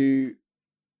to.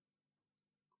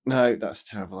 No, that's a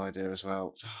terrible idea as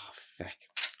well. Oh, feck.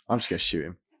 I'm just going to shoot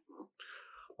him.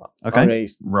 Okay. I'm going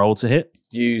to Roll to hit.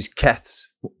 use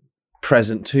Keth's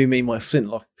present to me, my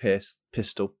flintlock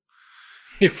pistol.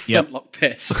 Your flintlock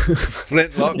piss.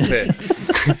 Flintlock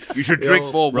piss. You should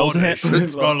drink more roll to water. hit. It should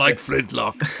smell like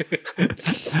flintlock.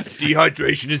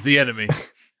 Dehydration is the enemy.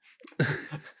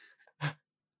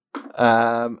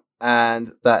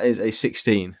 And that is a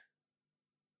 16.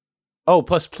 Oh,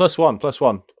 plus one for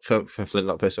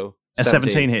flintlock pistol. A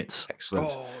 17 hits.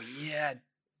 Excellent. Oh yeah.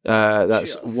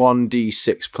 That's Yes.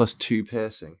 1d6 plus 2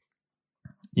 piercing.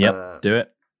 Yep. Do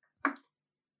it.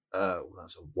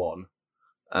 That's a 1.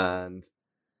 And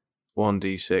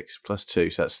 1d6 plus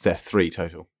 2. So that's 3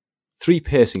 total. 3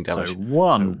 piercing damage. So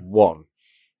 1. So 1.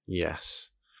 Yes.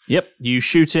 Yep. You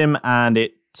shoot him, and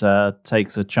it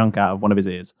takes a chunk out of one of his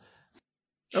ears.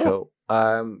 Cool.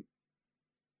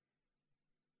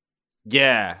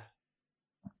 Yeah.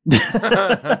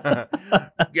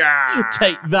 Yeah.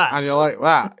 Take that. And you're like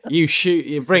that.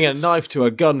 You bring a knife to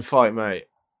a gunfight, mate.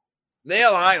 They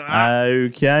like that.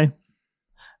 Okay.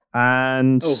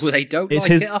 And Oh, they don't It's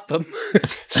like his- it up 'em.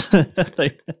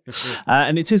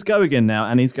 and it's his go again now,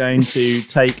 and he's going to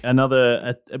take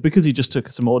another because he just took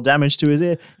some more damage to his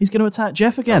ear. He's going to attack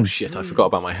Jeff again. Oh shit! I forgot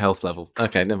about my health level.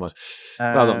 Okay, never mind.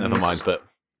 Well, not never And mind. But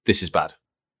this is bad.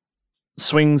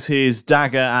 Swings his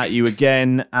dagger at you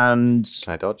again and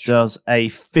Can I dodge? does a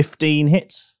 15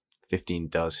 hit. 15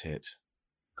 does hit.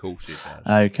 Cool shit, man.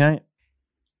 Okay.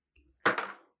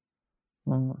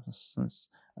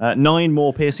 9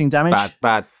 more piercing damage.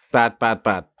 Bad.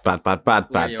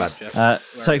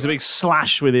 Takes a big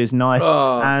slash with his knife.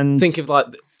 And think of like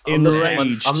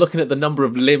enraged. I'm looking at the number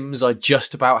of limbs I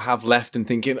just about have left and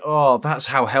thinking, oh, that's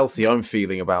how healthy I'm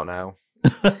feeling about now.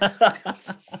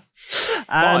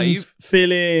 and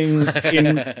feeling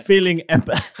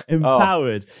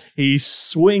empowered, he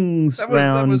swings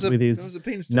round with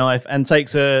his knife and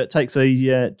takes a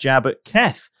jab at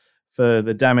Keth for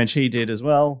the damage he did as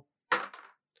well.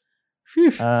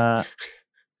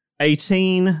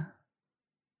 18.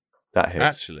 That hits.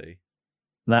 Actually,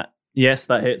 That hits.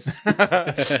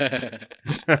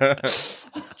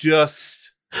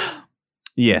 just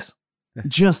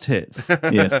Just hits.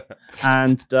 Yes.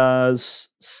 And does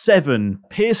 7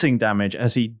 piercing damage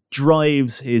as he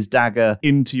drives his dagger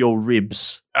into your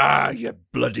ribs. you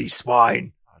bloody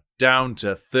swine! Down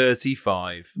to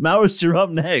 35. Maurus, you're up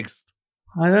next.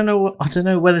 I don't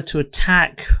know whether to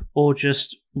attack or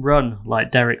just run,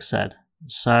 like Derek said.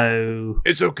 So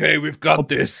It's okay, we've got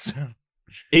this.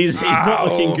 He's not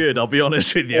looking good, I'll be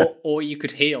honest with you. Or you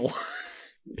could heal.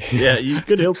 Yeah, you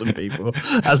could heal some people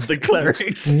as the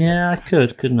cleric. yeah, I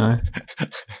could, couldn't I?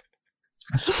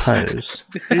 I suppose.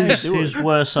 Who's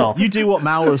worse off? You do what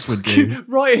Maurus would do.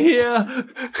 Right here.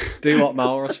 Do what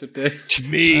Malrus would do.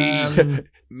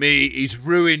 Me, he's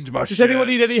ruined my Does shirt. anyone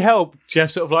need any help? Jeff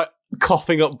sort of like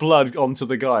coughing up blood onto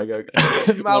the guy. Going,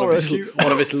 Malrus, you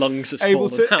one of his lungs has able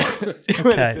fallen to out.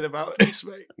 do anything about this,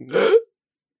 mate?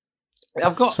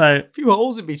 I've got a few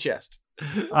holes in my chest.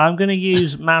 I'm going to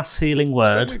use Mass Healing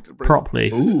Word properly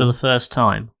for the first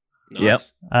time.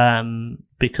 Nice. Yep.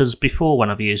 Because before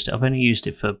when I've used it, I've only used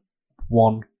it for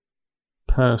one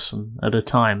person at a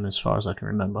time, as far as I can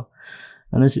remember.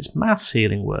 And as it's Mass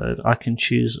Healing Word, I can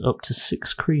choose up to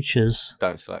 6 creatures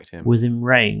Don't select him. within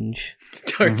range.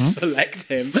 Don't select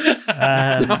him.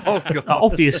 Oh, God.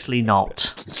 Obviously not.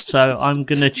 So I'm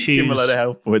going to Give him a load choose of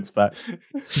health points back.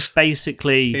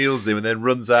 basically Heals him and then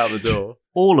runs out the door.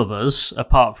 all of us,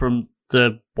 apart from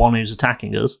the one who's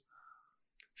attacking us.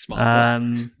 Smart.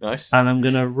 Nice. And I'm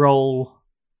going to roll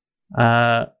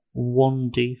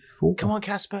 1d4. Come on,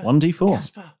 Casper. 1d4.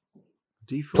 Casper.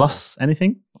 D4. Plus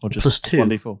anything? Or just Plus 2.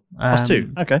 1d4? Plus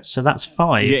 2. Okay. So that's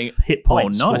 5 You're getting- hit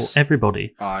points nice. for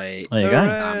everybody. I There you go.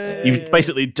 Hooray. You've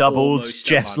basically doubled Almost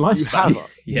Jeff's done my You lifespan. have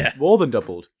Yeah. more than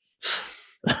doubled.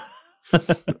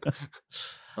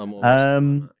 I'm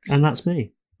almost And that's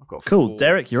me. I've got Cool. 4.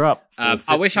 Derek, you're up.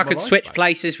 I wish I could switch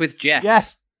places with Jeff.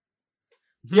 Yes.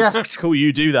 Yes. Cool,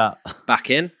 you do that. Back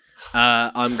in.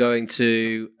 I'm going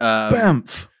to.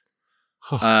 Bamf.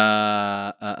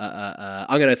 I'm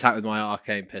going to attack with my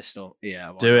arcane pistol.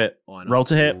 Yeah. Why Do not? it. Why not? Roll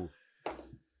to hit.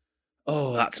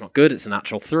 Oh, that's not good. It's a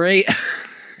natural 3.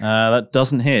 That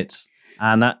doesn't hit.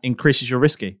 And that increases your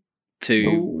risky.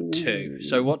 2.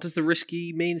 So what does the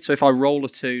risky mean? So if I roll a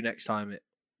 2 next time, it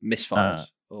misfires.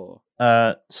 Or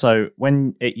So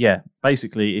when it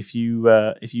basically if you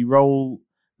roll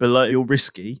below your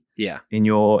risky yeah. in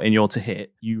your to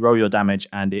hit, you roll your damage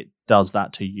and it does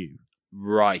that to you.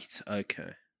 Right.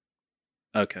 Okay.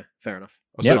 Fair enough.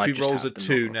 So Yeah. if he Just rolls a have to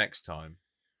 2 knock off. next time,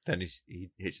 then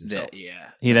he hits himself. Yeah.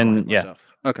 He then- I'll hit yeah. myself.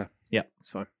 Okay. Yeah. That's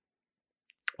fine.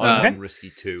 I'm Okay. on risky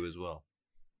 2 as well.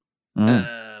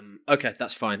 Okay,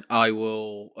 that's fine. I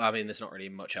will. I mean, there's not really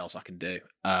much else I can do,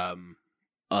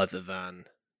 other than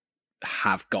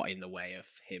have got in the way of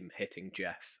him hitting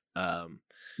Jeff.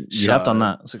 You have done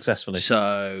that successfully.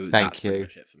 So Thank that's pretty you.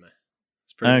 much it for me.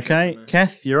 That's pretty much Okay, it for me.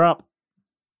 Keth, you're up.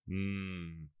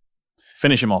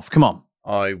 Finish him off. Come on.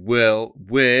 I will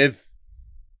with...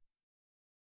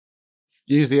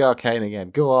 Use the arcane again.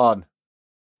 Go on.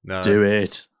 No, Do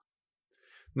it.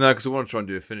 No, because I want to try and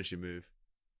do a finishing move.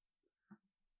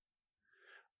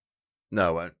 No,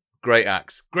 I won't. Great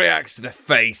axe. Great axe to the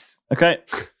face. Okay.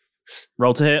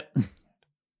 Roll to hit.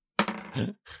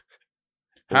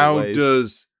 How Always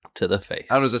does to the face?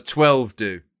 a 12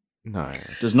 do? No.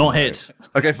 Does not hit.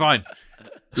 Okay, fine.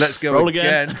 Let's go Roll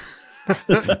again.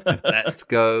 Let's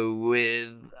go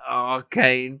with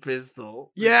arcane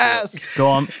pistol. Yes. Go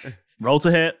on. Roll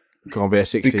to hit. Go on, be a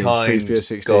 16. Be kind, Please be a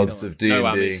 16. gods of No D&D.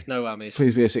 whammies. No whammies.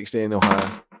 Please be a 16 or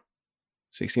higher.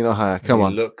 16 or higher. Come He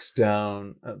on. looks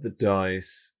down at the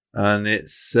dice and it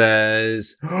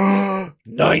says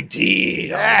 19.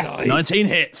 Yes! Nice. 19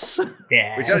 hits.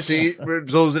 Yeah. Which actually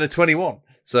resolves in a 21.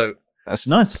 So That's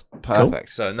Nice.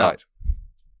 perfect. So now, Right.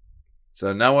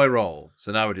 so now I roll.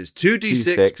 So now it is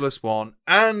 2d6 2d6 plus 1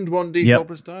 and 1d4 Yep.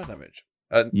 plus dire damage.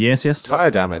 Yes. Tire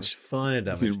damage. Fire You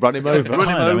damage. run him over. Run him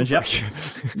Tire damage, over.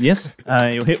 yep. Yes.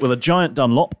 You'll hit with a giant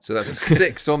Dunlop. So that's a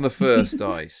 6 on the first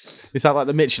dice. Is that like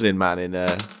the Michelin man in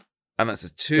And that's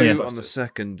a 2 Yes. on the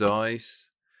second dice.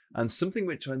 And something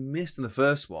which I missed in the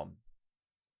first one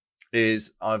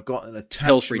is I've got an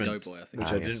Pillsbury attachment, Doughboy, I think.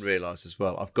 which Ah, I yes. didn't realise as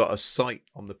well. I've got a sight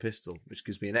on the pistol, which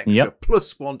gives me an extra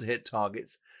 +1 to hit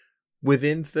targets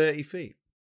within 30 feet.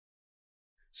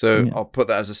 So Yeah. I'll put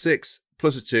that as a 6,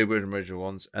 plus a 2 with original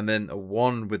ones, and then a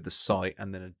 1 with the sight,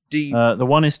 and then a D. The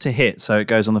 1 is to hit, so it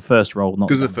goes on the first roll, not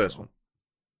because of the damage first roll.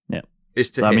 one. Yeah. It's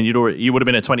to So, hit. I mean, you would have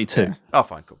been at 22. Yeah. Oh,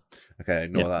 fine, cool. Okay,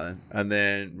 ignore Yeah. that then. And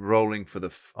then rolling for the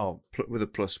with a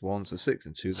 +1, so 6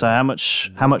 and 2. So how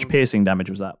much piercing damage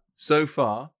was that? So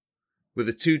far, with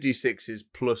the 2d6s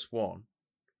 +1.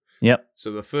 Yep.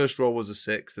 So the first roll was a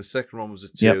 6, the second one was a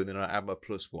 2, Yep. and then I add my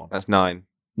 +1. That's 9.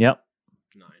 Yep.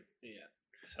 9. Yeah.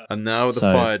 So, And now the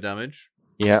So- fire damage,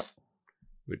 Yep.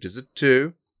 which is a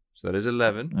 2, so that is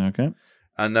 11. Okay.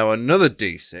 And now another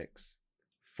d6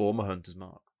 for my hunter's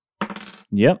mark,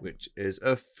 Yep. which is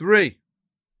a 3.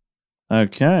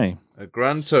 Okay. A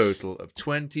grand total of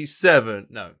 27.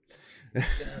 No.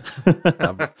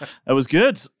 That was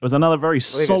good. It was another very it's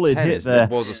solid 10, hit isn't it? there. It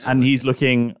was a solid And he's hit.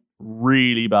 looking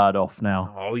really bad off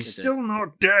now. Oh, he's Is it? still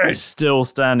not dead. He's still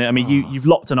standing. I mean, you've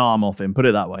lopped an arm off him, put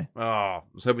it that way. Oh, I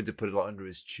was hoping to put it like under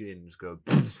his chin. Just go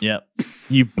Yep.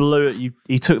 You blew it.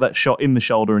 He took that shot in the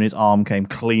shoulder and his arm came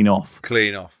clean off.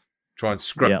 clean off. Try and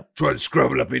scrub. Yep. Try and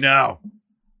scrabble up me now.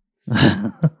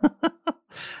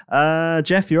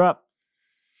 Jeff, you're up.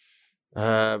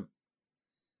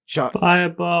 Shot.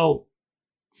 Firebolt.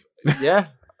 Yeah,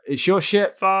 it's your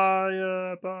ship.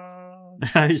 Fireball.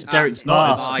 It's Derek's It's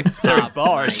not. bar. It's Derek's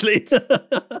bar, mate. actually.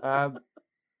 I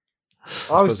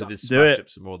I was suppose I did do smash it. up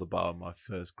some more of the bar on my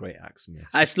first great axe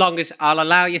miss. as long as I'll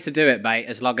allow you to do it, mate,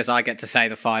 as long as I get to say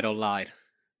the final line.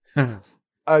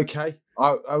 okay.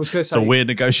 I was going to It's a say, weird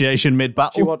negotiation do you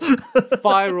mid-battle. want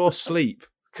fire or sleep?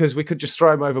 Because we could just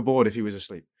throw him overboard if he was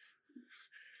asleep.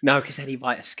 No, because then he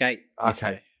might escape. you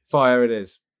Okay, see. fire it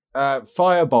is.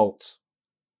 Firebolt.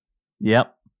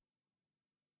 Yep.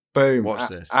 Boom. Watch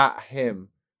this. At him.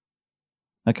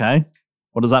 Okay.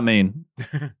 What does that mean?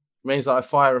 Means that I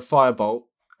fire a firebolt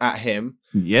at him,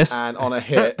 Yes. and on a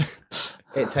hit,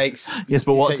 it takes. Yes,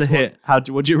 but it what's a takes hit?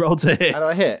 Would you roll to hit? How do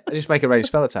I hit? I just make a ranged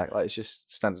spell attack. Like, it's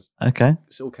just standard. Okay.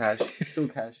 It's all cash. It's all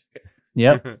cash.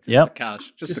 Yep. Yep.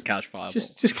 Cash, just a cash fireball.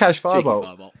 Just cash Cheeky firebolt.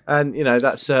 fireball. And,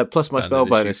 that's plus my Standard spell issue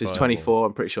bonus is fireball. 24.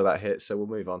 I'm pretty sure that hits, so we'll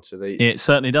move on to the It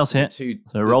certainly does hit.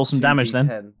 So roll some damage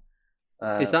then.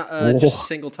 Is that Whoa. just a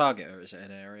single target or is it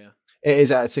an area? It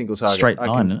is at a single target. Straight I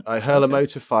line, isn't it? I hurl a Okay.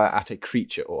 motor fire at a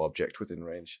creature or object within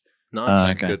range. Nice.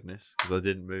 Thank Okay. goodness, because I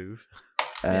didn't move.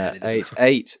 Yeah, it is.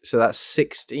 8. So that's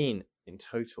 16 in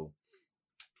total.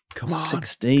 Come on.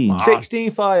 16. Come on. 16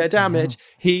 fire damage.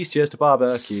 He's just a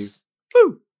barbecue.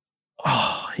 Woo!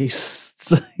 Oh, he's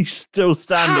still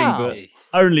standing, How? but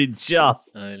only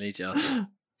just. Only just.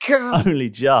 God. Only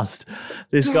just.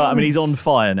 This guy, I mean, he's on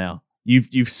fire now.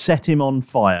 You've set him on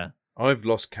fire. I've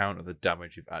lost count of the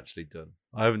damage you've actually done.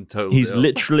 I haven't totaled He's it up.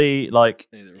 literally like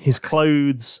Neither his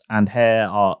clothes and hair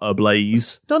are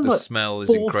ablaze. Done The like smell is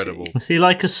 40. incredible. Is he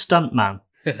like a stuntman?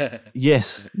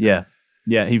 Yes, yeah,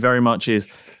 he very much is,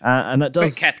 and that Quick,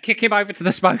 does. Kev, kick him over to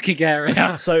the smoking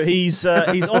area. So he's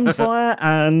on fire,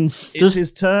 and it's Does-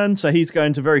 his turn. So he's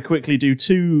going to very quickly do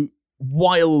 2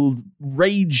 wild,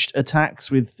 raged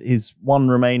attacks with his one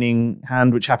remaining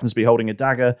hand, which happens to be holding a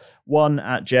dagger. One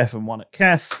at Jeff and one at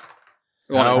Keth.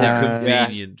 How Derek.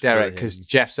 convenient for Derek, him. because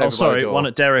Jeff's over Oh, by sorry, the door. one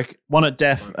at Derek, one at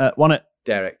Def, one at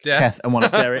Derek. Death. Keth, and one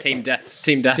at Derek. Team death.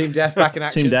 Team death. Team Death back in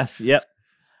action. Team Death, yep.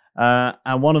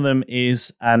 And one of them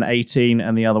is an 18,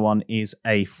 and the other one is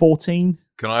a 14.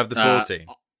 Can I have the Uh, 14?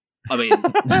 I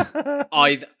mean,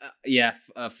 either,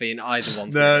 Fiend, either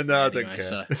one's No, gonna I hit me don't anyway, care.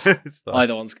 so It's fine.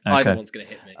 either one's going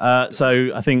to hit me.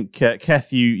 So I think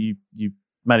Keth, you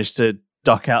managed to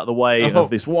duck out of the way Oh.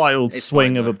 of this wild It's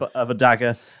swing fine, of a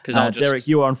dagger. Because I'll just, Derek,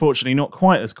 you are unfortunately not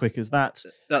quite as quick as that.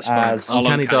 that's fine. as- I'll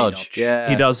Uncanny uncanny dodge. Yeah.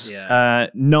 He does Yeah.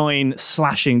 9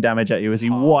 slashing damage at you as he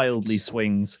Half. wildly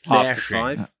swings. Half to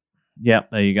Slashing. 5. Yep,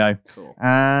 there you go. Cool.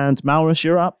 And Malrus,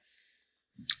 you're up.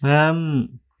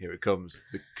 Here it comes.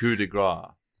 The coup de grace.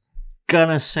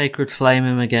 Gonna Sacred Flame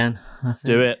him again. I think.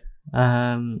 Do it.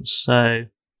 So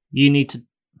you need to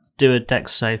do a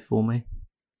dex save for me.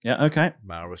 Yeah, okay.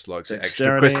 Maurus likes it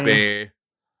extra Dexterity. crispy.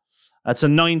 That's a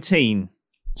 19.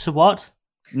 So what?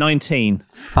 19.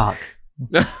 Fuck.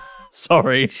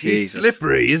 Sorry. He's Jesus.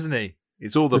 slippery, isn't he?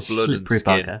 It's all the It's a blood and slippery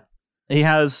skin. bugger. He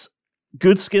has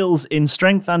good skills in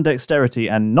strength and dexterity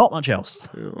and not much else.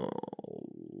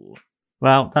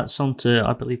 Well, that's on to,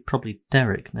 I believe, probably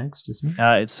Derek next, isn't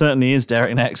it? It certainly is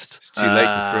Derek next. It's too late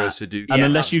to throw a Sudoku. And Yeah,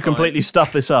 unless that's you completely fine.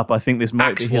 stuff this up, I think this might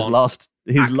Act be his one.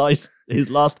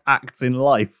 last acts in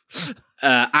life.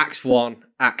 Axe 1,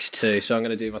 Axe 2. So I'm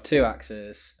going to do my 2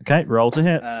 axes. Okay, roll to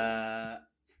hit.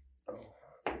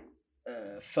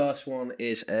 First one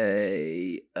is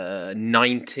a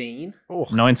 19.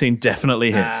 19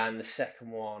 definitely hits. And the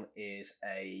second one is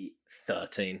a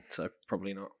 13. So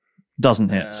probably not. Doesn't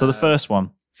hit. So the first one.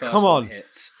 Come on.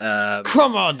 Hits.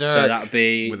 Come on, Derek. So that would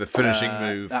be With a finishing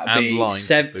move that'd and be line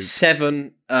to boot.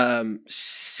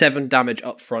 7 damage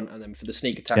up front, and then for the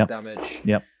sneak attack damage,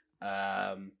 Yep.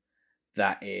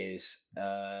 that is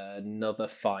another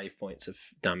 5 points of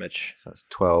damage. So that's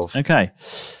 12. Okay.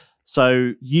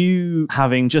 So you,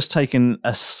 having just taken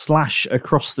a slash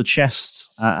across the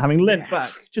chest, having leant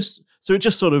back, so it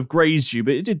just sort of grazed you,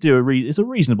 but it did do it's a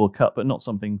reasonable cut, but not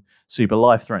something super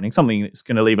life-threatening. Something that's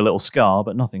going to leave a little scar,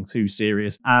 but nothing too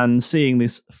serious. And seeing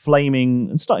this flaming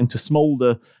and starting to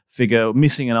smolder figure,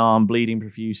 missing an arm, bleeding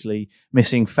profusely,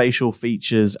 missing facial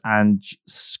features, and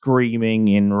screaming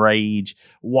in rage,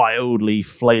 wildly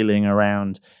flailing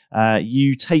around,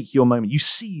 you take your moment. You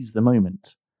seize the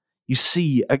moment. You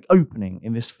see an opening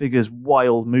in this figure's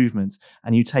wild movements,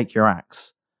 and you take your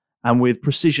axe. And with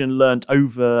precision learnt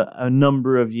over a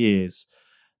number of years,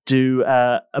 do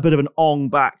a bit of an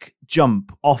back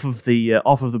jump off of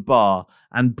the bar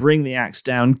and bring the axe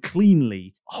down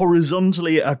cleanly,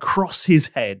 horizontally across his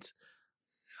head.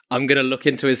 I'm going to look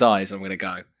into his eyes. I'm going to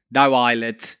go, no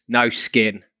eyelids, no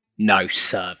skin, no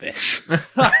service.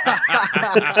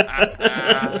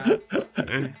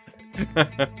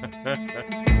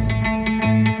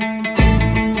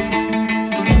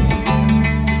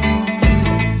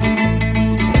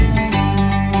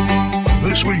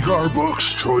 This week our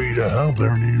books try to help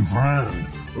their new friend,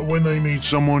 but when they meet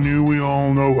someone new, we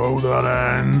all know how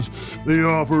that ends. They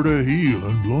offer to heal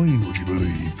and blind, would you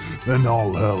believe? Then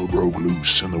all hell broke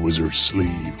loose in the wizard's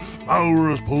sleeve.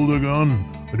 Maurus pulled a gun,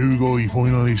 a new guy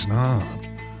finally snapped.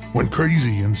 Went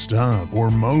crazy and stabbed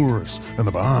poor Maurus in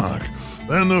the back.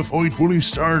 Then the fight fully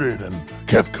started and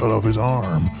Kev cut off his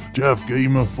arm. Jeff gave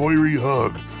him a fiery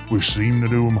hug, which seemed to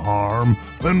do him harm.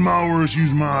 Then Maurus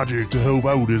used magic to help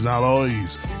out his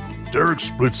allies. Derek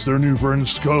splits their new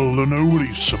friend's skull to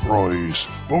nobody's surprise.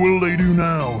 What will they do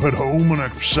now? Head home and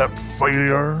accept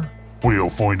failure? We'll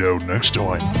find out next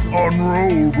time on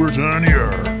Roll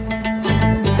Britannia.